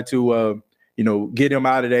and try to, you know, get him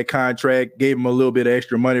out of that contract, gave him a little bit of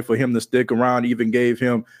extra money for him to stick around, even gave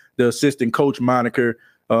him the assistant coach moniker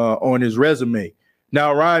on his resume.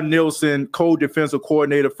 Now, Ryan Nielsen, co-defensive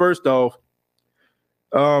coordinator, first off,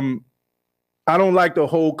 I don't like the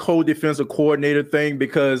whole co-defensive coordinator thing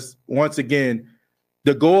because, once again,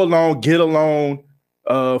 the go along, get along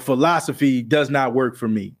philosophy does not work for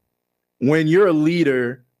me. When you're a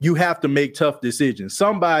leader, you have to make tough decisions.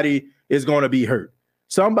 Somebody is going to be hurt.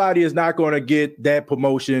 Somebody is not going to get that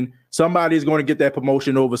promotion. Somebody is going to get that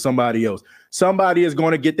promotion over somebody else. Somebody is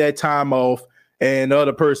going to get that time off, and the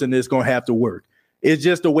other person is going to have to work. It's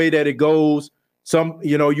just the way that it goes.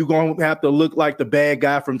 You're going to have to look like the bad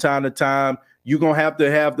guy from time to time. You're going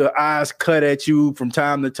to have the eyes cut at you from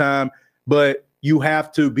time to time, but you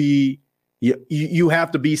have to be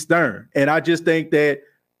stern. And I just think that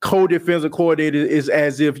co-defensive coordinator is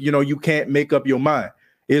as if, you can't make up your mind.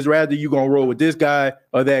 It's rather you going to roll with this guy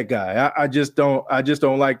or that guy. I just don't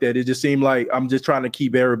like that. It just seemed like I'm just trying to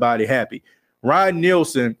keep everybody happy. Ryan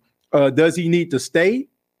Nielsen, does he need to stay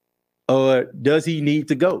or does he need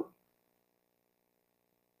to go?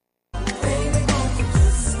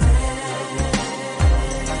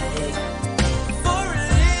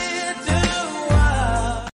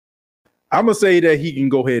 I'm going to say that he can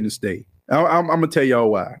go ahead and stay. I'm going to tell y'all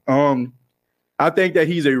why. I think that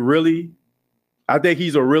he's a really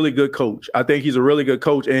good coach.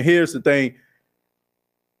 And here's the thing.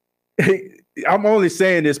 I'm only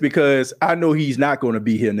saying this because I know he's not going to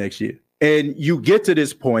be here next year. And you get to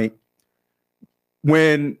this point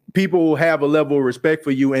when people have a level of respect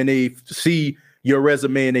for you and they see your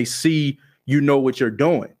resume and they see what you're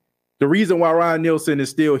doing. The reason why Ryan Nielsen is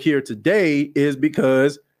still here today is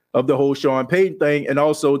because of the whole Sean Payton thing and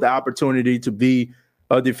also the opportunity to be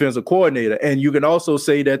a defensive coordinator. And you can also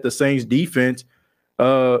say that the Saints defense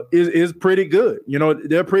is pretty good.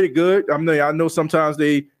 They're pretty good. I know sometimes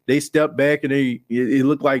they step back and it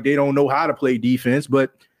look like they don't know how to play defense,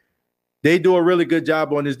 but they do a really good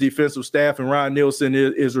job on this defensive staff, and Ryan Nielsen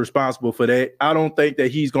is responsible for that. I don't think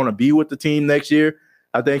that he's going to be with the team next year.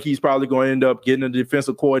 I think he's probably going to end up getting a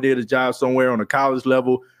defensive coordinator job somewhere on a college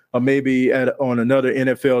level or maybe on another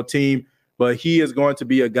NFL team, but he is going to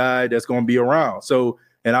be a guy that's going to be around. So,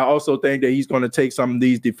 and I also think that he's going to take some of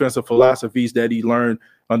these defensive philosophies that he learned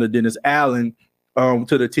under Dennis Allen to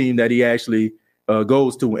the team that he actually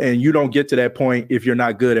goes to. And you don't get to that point if you're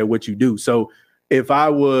not good at what you do. So if I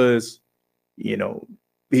was,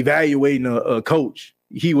 evaluating a coach,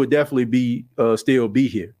 he would definitely still be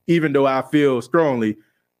here, even though I feel strongly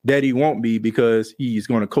that he won't be because he's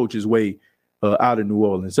going to coach his way out of New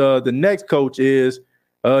Orleans. The next coach is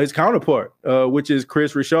his counterpart, which is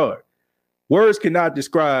Chris Richard. Words cannot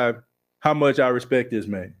describe how much I respect this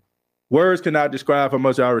man. Words cannot describe how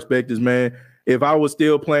much I respect this man. If I was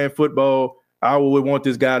still playing football, I would want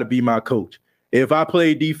this guy to be my coach. If I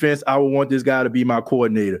played defense, I would want this guy to be my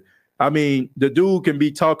coordinator. I mean, the dude can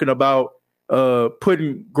be talking about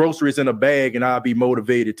putting groceries in a bag and I'll be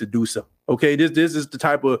motivated to do so. Okay, this is the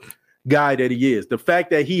type of guy that he is. The fact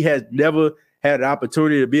that he has never had an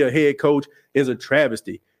opportunity to be a head coach is a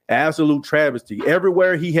travesty, absolute travesty.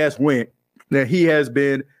 Everywhere he has went, that he has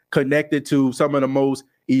been connected to some of the most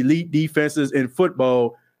elite defenses in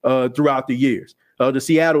football throughout the years. The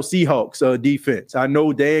Seattle Seahawks defense. I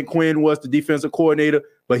know Dan Quinn was the defensive coordinator,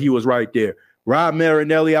 but he was right there. Rod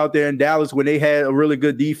Marinelli out there in Dallas when they had a really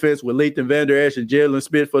good defense with Leighton Vander Esch and Jalen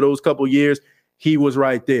Smith for those couple years, he was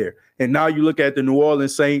right there. And now you look at the New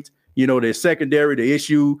Orleans Saints, their secondary, the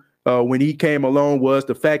issue when he came along was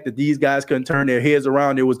the fact that these guys couldn't turn their heads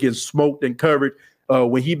around. It was getting smoked and covered.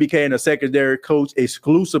 When he became a secondary coach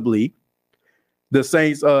exclusively, the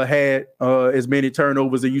Saints had as many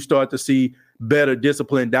turnovers, and you start to see better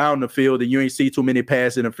discipline down the field, and you ain't see too many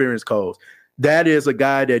pass interference calls. That is a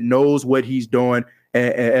guy that knows what he's doing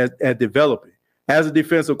at developing. As a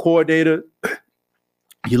defensive coordinator,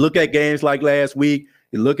 you look at games like last week,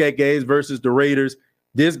 you look at games versus the Raiders,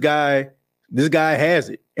 this guy has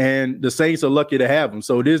it, and the Saints are lucky to have him.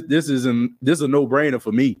 So this is a no-brainer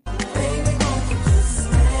for me.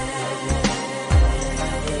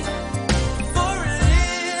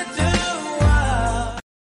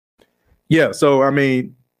 Yeah, so I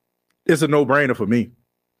mean, it's a no-brainer for me.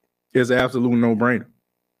 It's an absolute no-brainer.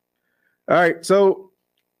 All right, so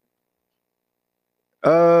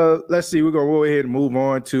let's see. We're gonna go ahead and move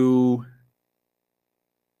on to.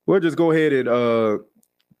 We'll just go ahead and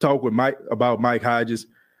talk with Mike about Mike Hodges.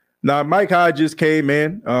 Now, Mike Hodges came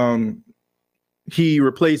in. He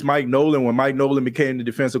replaced Mike Nolan when Mike Nolan became the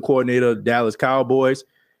defensive coordinator of the Dallas Cowboys.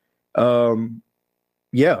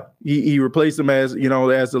 Yeah, he replaced him as the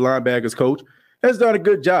linebackers coach. Has done a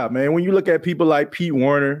good job, man. When you look at people like Pete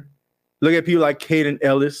Werner, look at people like Caden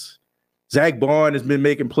Ellis, Zach Bond has been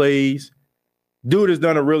making plays. Dude has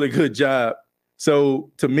done a really good job.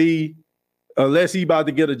 So to me, unless he about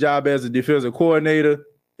to get a job as a defensive coordinator,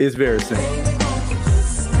 it's very simple.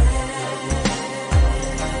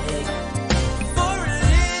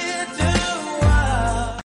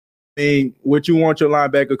 mean, what you want your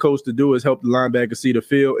linebacker coach to do is help the linebacker see the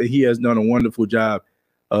field, and he has done a wonderful job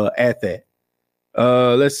at that.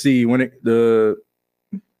 Let's see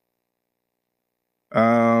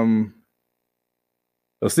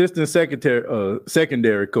assistant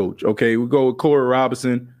secondary coach. Okay, we go with Corey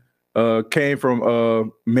Robinson. Came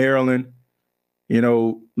from Maryland.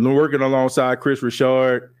 Working alongside Chris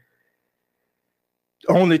Richard.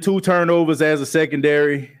 Only 2 turnovers as a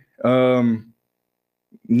secondary.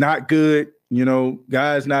 Not good.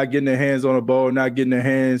 Guys not getting their hands on the ball, not getting their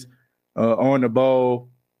hands on the ball.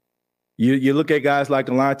 You look at guys like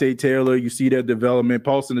Alontae Taylor, you see their development.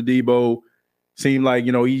 Paulson Adebo seemed like,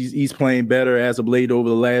 he's playing better as of late over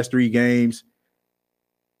the last 3 games.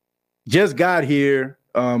 Just got here,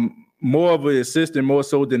 more of an assistant, more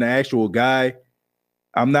so than an actual guy.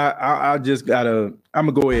 I'm going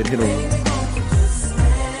to go ahead and hit him.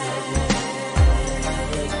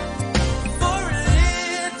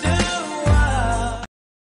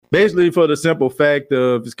 Basically, for the simple fact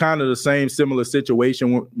of it's kind of the same similar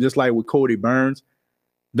situation, just like with Cody Burns.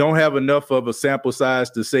 Don't have enough of a sample size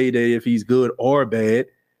to say that if he's good or bad.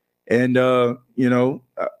 And,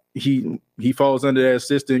 he falls under that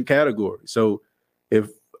assistant category. So if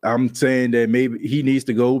I'm saying that maybe he needs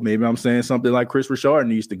to go, maybe I'm saying something like Chris Richard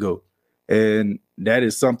needs to go. And that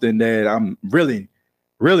is something that I'm really,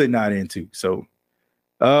 really not into. So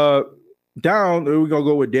down, we're going to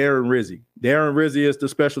go with Darren Rizzi. Darren Rizzi is the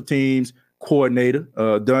special teams coordinator,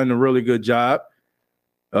 done a really good job.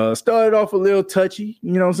 Started off a little touchy, a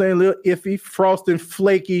little iffy, frost and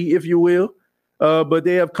flaky, if you will. But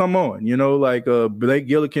they have come on, Blake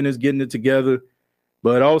Gillikin is getting it together.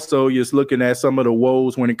 But also just looking at some of the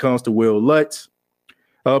woes when it comes to Will Lutz.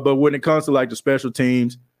 But when it comes to like the special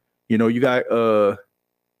teams, you got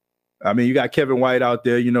Kevin White out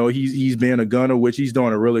there, he's being a gunner, which he's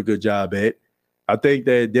doing a really good job at. I think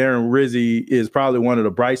that Darren Rizzi is probably one of the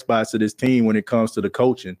bright spots of this team when it comes to the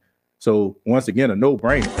coaching. So once again, a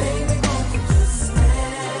no-brainer.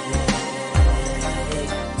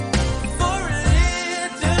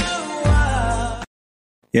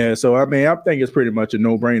 Yeah, so I think it's pretty much a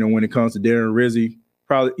no-brainer when it comes to Darren Rizzi.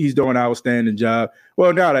 Probably he's doing an outstanding job.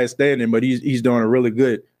 Well, not outstanding, but he's doing a really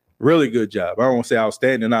good job. I don't want to say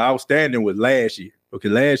outstanding. Outstanding was last year. Okay,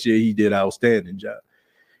 last year he did an outstanding job.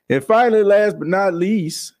 And finally, last but not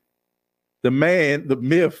least, the man, the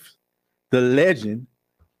myth, the legend,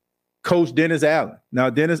 Coach Dennis Allen. Now,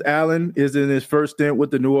 Dennis Allen is in his first stint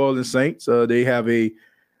with the New Orleans Saints. They have a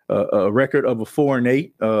record of a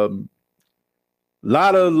 4-8.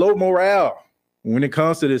 Lot of low morale when it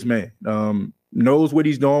comes to this man. Knows what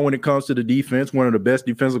he's doing when it comes to the defense. One of the best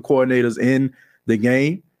defensive coordinators in the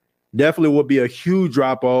game. Definitely would be a huge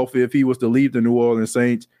drop-off if he was to leave the New Orleans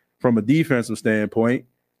Saints from a defensive standpoint.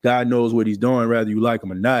 God knows what he's doing, whether you like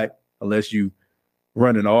him or not, unless you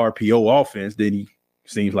run an RPO offense, then he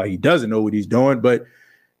seems like he doesn't know what he's doing. But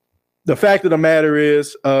the fact of the matter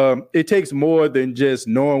is it takes more than just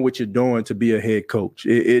knowing what you're doing to be a head coach.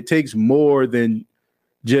 It takes more than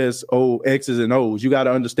just, X's and O's. You got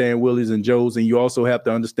to understand Willies and Joes, and you also have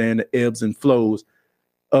to understand the ebbs and flows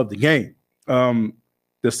of the game.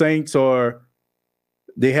 The Saints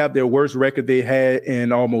they have their worst record they had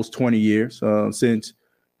in almost 20 years, since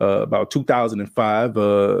about 2005.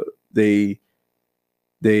 They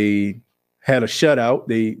had a shutout.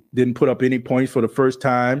 They didn't put up any points for the first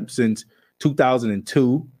time since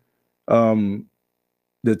 2002.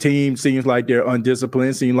 The team seems like they're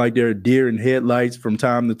undisciplined, seems like they're deer in headlights from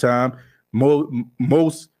time to time.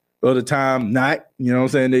 Most of the time, not. You know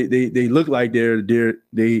what I'm saying? They look like they're deer.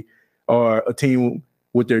 They are a team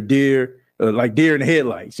with their deer, like deer in the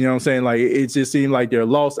headlights. You know what I'm saying? Like it just seems like they're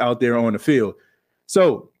lost out there on the field.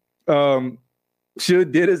 So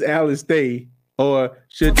should Dennis Allen stay, or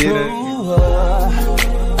should Dennis?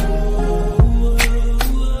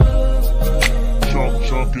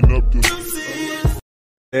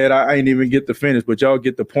 And I ain't even get to finish, but y'all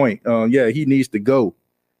get the point. Yeah, he needs to go.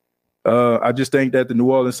 I just think that the New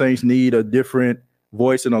Orleans Saints need a different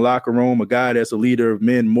voice in the locker room, a guy that's a leader of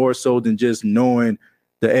men more so than just knowing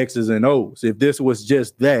the X's and O's. If this was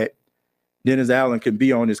just that, Dennis Allen can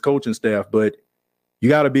be on his coaching staff, but you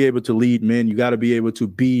got to be able to lead men. You got to be able to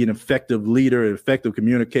be an effective leader, an effective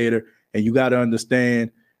communicator, and you got to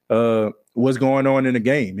understand what's going on in the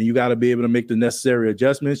game. And you got to be able to make the necessary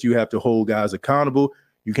adjustments. You have to hold guys accountable.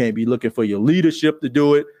 You can't be looking for your leadership to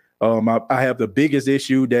do it. I have the biggest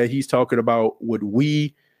issue that he's talking about what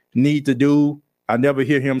we need to do. I never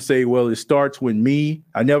hear him say, well, it starts with me.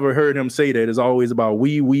 I never heard him say that. It's always about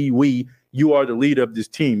we. You are the leader of this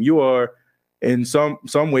team. You are, in some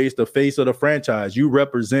ways, the face of the franchise. You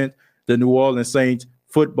represent the New Orleans Saints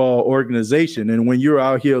football organization. And when you're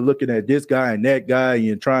out here looking at this guy and that guy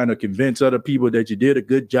and trying to convince other people that you did a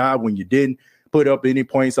good job when you didn't put up any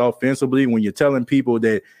points offensively, when you're telling people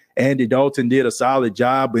that Andy Dalton did a solid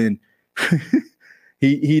job and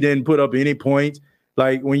he didn't put up any points.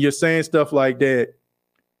 Like when you're saying stuff like that,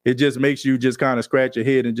 it just makes you just kind of scratch your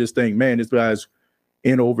head and just think, man, this guy's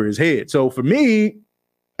in over his head. So for me,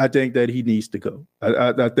 I think that he needs to go.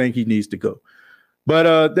 I think he needs to go.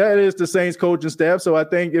 But that is the Saints coaching staff. So I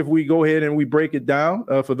think if we go ahead and we break it down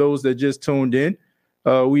for those that just tuned in,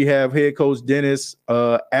 we have head coach Dennis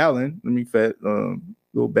Allen. Let me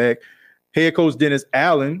go back. Head coach Dennis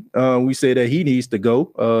Allen, we say that he needs to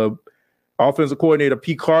go. Offensive coordinator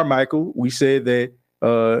Pete Carmichael, we said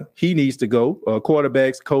that he needs to go.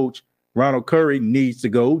 Quarterbacks coach Ronald Curry needs to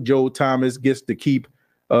go. Joe Thomas gets to keep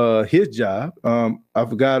his job. I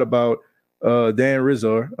forgot about Dan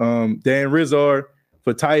Rizar. Dan Rizar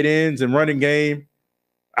for tight ends and running game,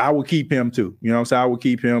 I would keep him too. You know what I'm saying? I would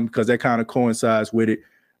keep him because that kind of coincides with it.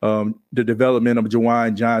 The development of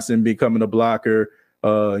Jawan Johnson becoming a blocker,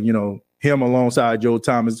 him alongside Joe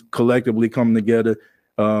Thomas collectively coming together,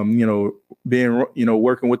 being,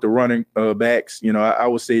 working with the running backs. I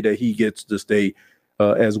would say that he gets to stay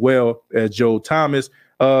as well as Joe Thomas.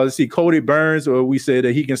 Let's see, Cody Burns, we say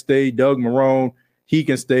that he can stay. Doug Marrone, he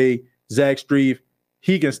can stay. Zach Strief,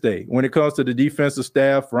 he can stay. When it comes to the defensive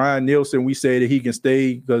staff, Ryan Nielsen, we say that he can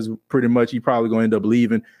stay because pretty much he probably going to end up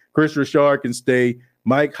leaving. Chris Richard can stay.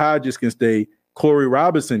 Mike Hodges can stay. Corey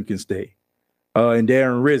Robinson can stay. And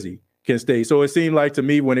Darren Rizzi can stay. So it seemed like to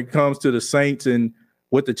me when it comes to the Saints and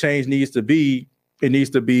what the change needs to be, it needs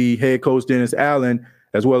to be head coach Dennis Allen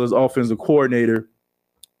as well as offensive coordinator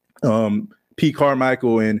Pete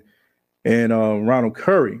Carmichael and Ronald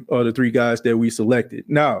Curry are the three guys that we selected.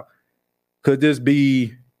 Now, could this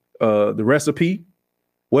be the recipe?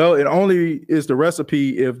 Well, it only is the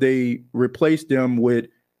recipe if they replace them with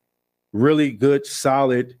really good,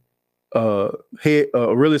 solid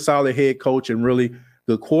really solid head coach and really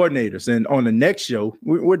good coordinators. And on the next show,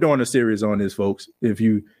 we're doing a series on this, folks, if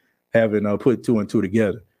you haven't put two and two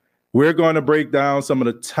together. We're going to break down some of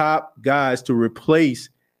the top guys to replace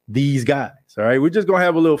these guys, all right? We're just going to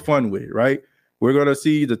have a little fun with it, right? We're going to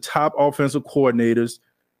see the top offensive coordinators,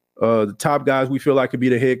 the top guys we feel like could be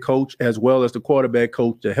the head coach as well as the quarterback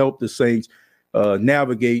coach to help the Saints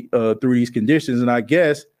navigate through these conditions. And I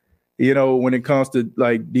guess, when it comes to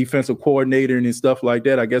like defensive coordinator and stuff like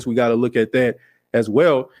that, I guess we got to look at that as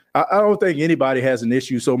well. I don't think anybody has an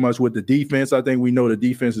issue so much with the defense. I think we know the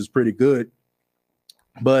defense is pretty good.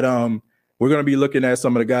 But we're going to be looking at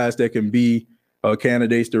some of the guys that can be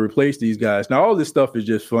candidates to replace these guys. Now, all this stuff is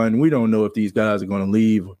just fun. We don't know if these guys are going to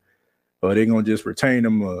leave or they're going to just retain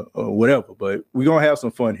them or whatever. But we're going to have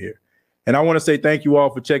some fun here. And I want to say thank you all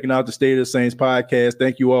for checking out the State of the Saints podcast.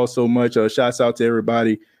 Thank you all so much. Shouts out to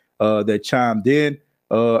everybody that chimed in.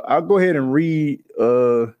 I'll go ahead and read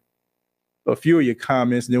a few of your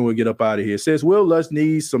comments, and then we'll get up out of here. It says, Will Lutz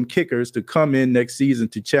needs some kickers to come in next season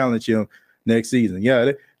to challenge him next season.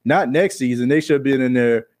 Yeah, not next season. They should have been in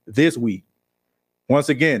there this week. Once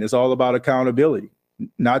again, it's all about accountability.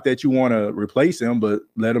 Not that you want to replace him, but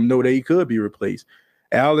let him know that he could be replaced.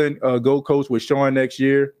 Allen, go coach with Sean next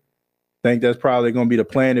year. Think that's probably going to be the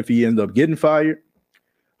plan if he ends up getting fired.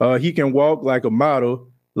 He can walk like a model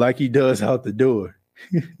like he does out the door.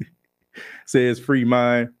 Says Free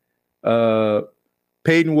Mind.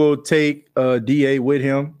 Peyton will take DA with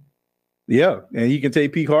him. Yeah, and he can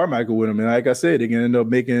take Pete Carmichael with him. And like I said, they can end up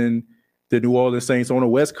making the New Orleans Saints on the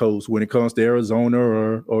West Coast when it comes to Arizona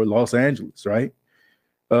or Los Angeles, right?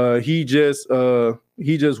 He just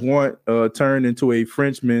want turned into a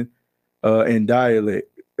Frenchman and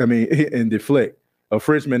deflect. A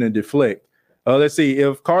Frenchman and deflect. Let's see.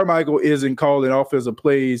 If Carmichael isn't calling offensive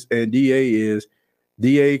plays and DA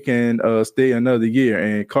can stay another year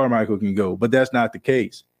and Carmichael can go. But that's not the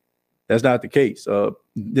case. That's not the case.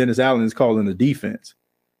 Dennis Allen is calling the defense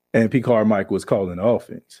and Pete Carmichael is calling the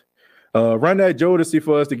offense. Run that Jodeci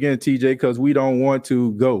for us again, TJ, because we don't want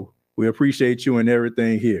to go. We appreciate you and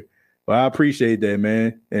everything here. Well, I appreciate that,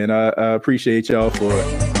 man. And I appreciate y'all for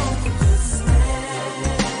it.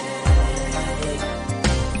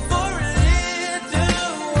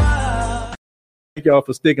 Thank y'all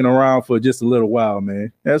for sticking around for just a little while,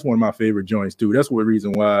 man. That's one of my favorite joints, too. That's one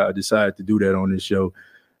reason why I decided to do that on this show.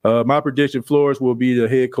 My prediction, Flores will be the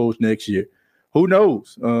head coach next year. Who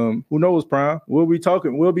knows? Who knows, Prime? We'll be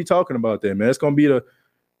talking about that, man. That's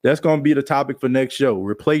gonna be the topic for next show.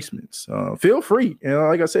 Replacements. Feel free.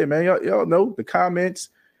 Like I said, man, y'all know the comments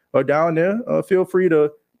are down there. Feel free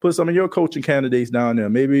to put some of your coaching candidates down there.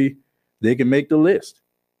 Maybe they can make the list.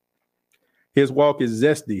 His walk is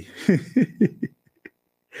zesty.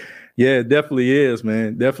 Yeah, it definitely is,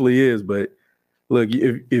 man. Definitely is. But look,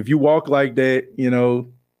 if you walk like that, you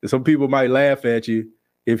know, some people might laugh at you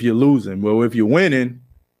if you're losing. Well, if you're winning,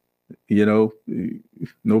 you know,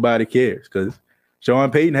 nobody cares because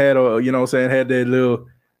Sean Payton had had that little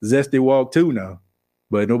zesty walk too now.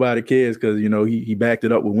 But nobody cares because, you know, he backed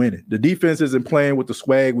it up with winning. The defense isn't playing with the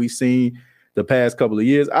swag we've seen the past couple of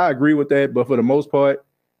years. I agree with that, but for the most part,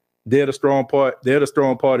 they're the strong part. They're the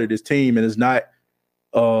strong part of this team, and it's not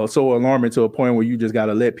so alarming to a point where you just got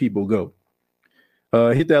to let people go.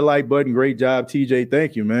 Hit that like button. Great job, TJ.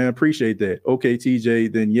 Thank you, man. Appreciate that. Okay,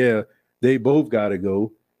 TJ, then yeah, they both got to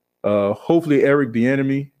go. Hopefully Eric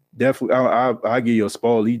Bieniemy, definitely, I'll give you a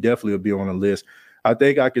spoil. He definitely will be on the list. I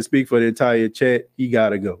think I can speak for the entire chat. He got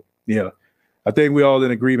to go. Yeah, I think we're all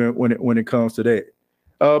in agreement when it comes to that.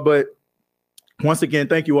 But once again,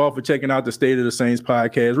 thank you all for checking out the State of the Saints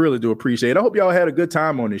podcast. Really do appreciate it. I hope y'all had a good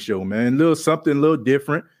time on this show, man. A little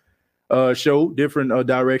different show, different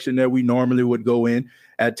direction that we normally would go in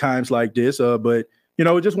at times like this. But, you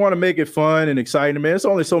know, just want to make it fun and exciting, man. It's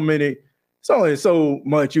only so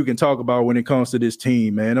much you can talk about when it comes to this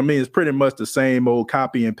team, man. I mean, it's pretty much the same old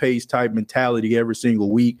copy and paste type mentality every single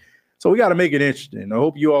week. So we got to make it interesting. I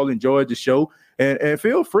hope you all enjoyed the show. And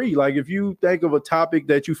feel free, like if you think of a topic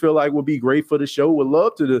that you feel like would be great for the show, would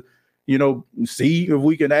love to, you know, see if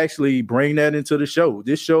we can actually bring that into the show.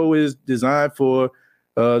 This show is designed for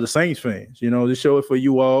the Saints fans. You know, this show is for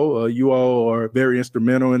you all. You all are very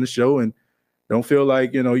instrumental in the show, and don't feel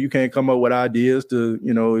like, you know, you can't come up with ideas to,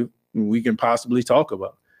 you know, we can possibly talk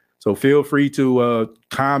about. So feel free to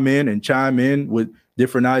comment and chime in with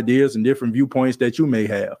different ideas and different viewpoints that you may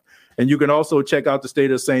have. And you can also check out the State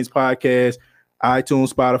of the Saints podcast,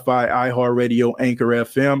 iTunes, Spotify, iHeartRadio, Anchor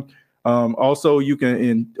FM. Also, you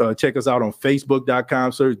can check us out on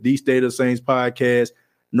Facebook.com, search The State of the Saints podcast. I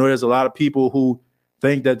know there's a lot of people who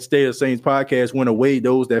think that the State of the Saints podcast went away,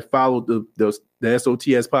 those that followed the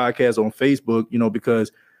SOTS podcast on Facebook, you know,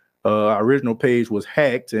 because our original page was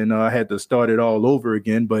hacked and I had to start it all over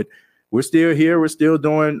again. But we're still here. We're still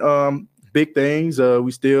doing big things.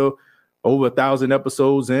 We still over 1,000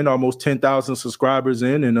 episodes in, almost 10,000 subscribers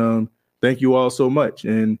in, and thank you all so much.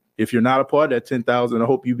 And if you're not a part of that 10,000, I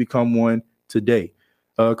hope you become one today.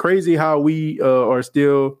 Crazy how we are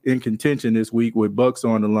still in contention this week with Bucks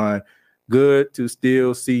on the line. Good to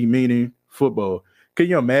still see meaning football. Can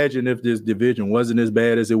you imagine if this division wasn't as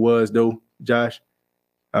bad as it was, though, Josh?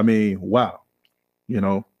 I mean, wow. You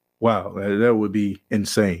know, wow. That would be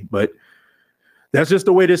insane. But that's just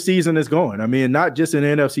the way this season is going. I mean, not just in the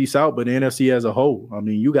NFC South, but the NFC as a whole. I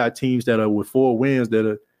mean, you got teams that are with 4 wins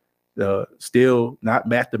that are still not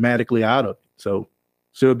mathematically out of it. So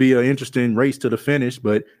it'll be an interesting race to the finish.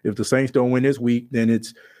 But if the Saints don't win this week, then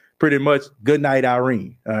it's pretty much good night,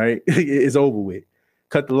 Irene. All right. It's over with.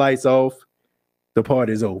 Cut the lights off. The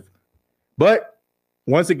party's over. But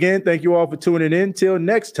once again, thank you all for tuning in. Till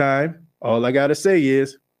next time, all I got to say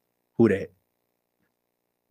is, who dat?